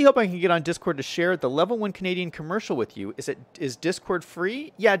really hope I can get on Discord to share the Level 1 Canadian commercial with you. Is Discord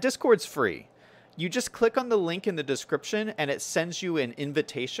free? Yeah, Discord's free. You just click on the link in the description and it sends you an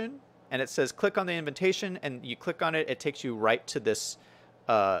invitation and it says click on the invitation and you click on it, it takes you right to this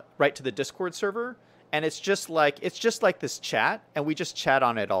right to the Discord server, and it's just like this chat, and we just chat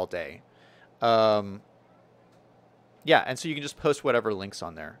on it all day. Yeah, and so you can just post whatever links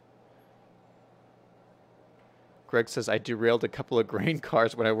on there. Greg says, I derailed a couple of grain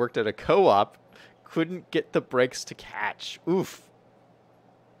cars when I worked at a co-op. Couldn't get the brakes to catch. Oof.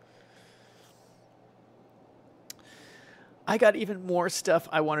 I got even more stuff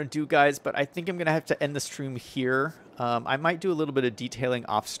I want to do, guys, but I think I'm going to have to end the stream here. I might do a little bit of detailing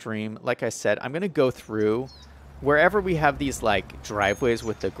off stream. Like I said, I'm going to go through wherever we have these like driveways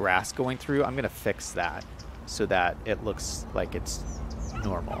with the grass going through. I'm going to fix that so that it looks like it's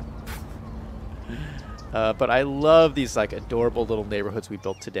normal. But I love these like adorable little neighborhoods we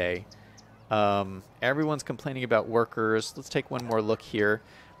built today. Everyone's complaining about workers. Let's take one more look here.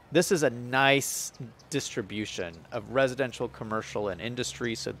 This is a nice distribution of residential, commercial, and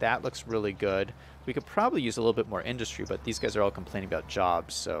industry, so that looks really good. We could probably use a little bit more industry, but these guys are all complaining about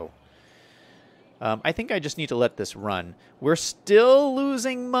jobs, so I think I just need to let this run. We're still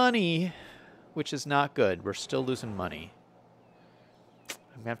losing money, which is not good. We're still losing money.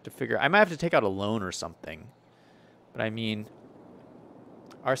 I'm gonna have to figure. I might have to take out a loan or something. But I mean,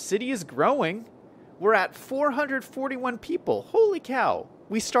 our city is growing. We're at 441 people. Holy cow!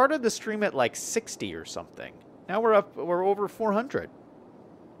 We started the stream at like 60 or something. Now we're over 400.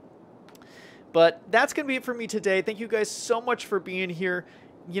 But that's gonna be it for me today. Thank you guys so much for being here.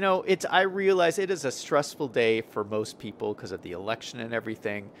 You know, I realize it is a stressful day for most people because of the election and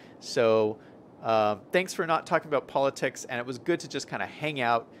everything. So thanks for not talking about politics, and it was good to just kind of hang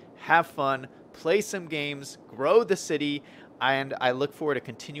out, have fun, play some games, grow the city, and I look forward to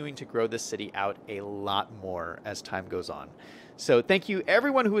continuing to grow this city out a lot more as time goes on. So thank you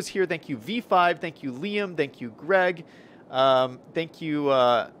everyone who was here. Thank you V5, thank you Liam, thank you Greg, thank you,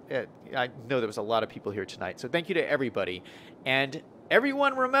 I know there was a lot of people here tonight, so thank you to everybody. And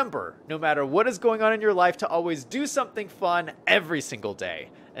everyone remember, no matter what is going on in your life, to always do something fun every single day.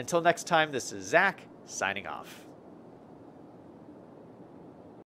 Until next time, this is Zach, signing off.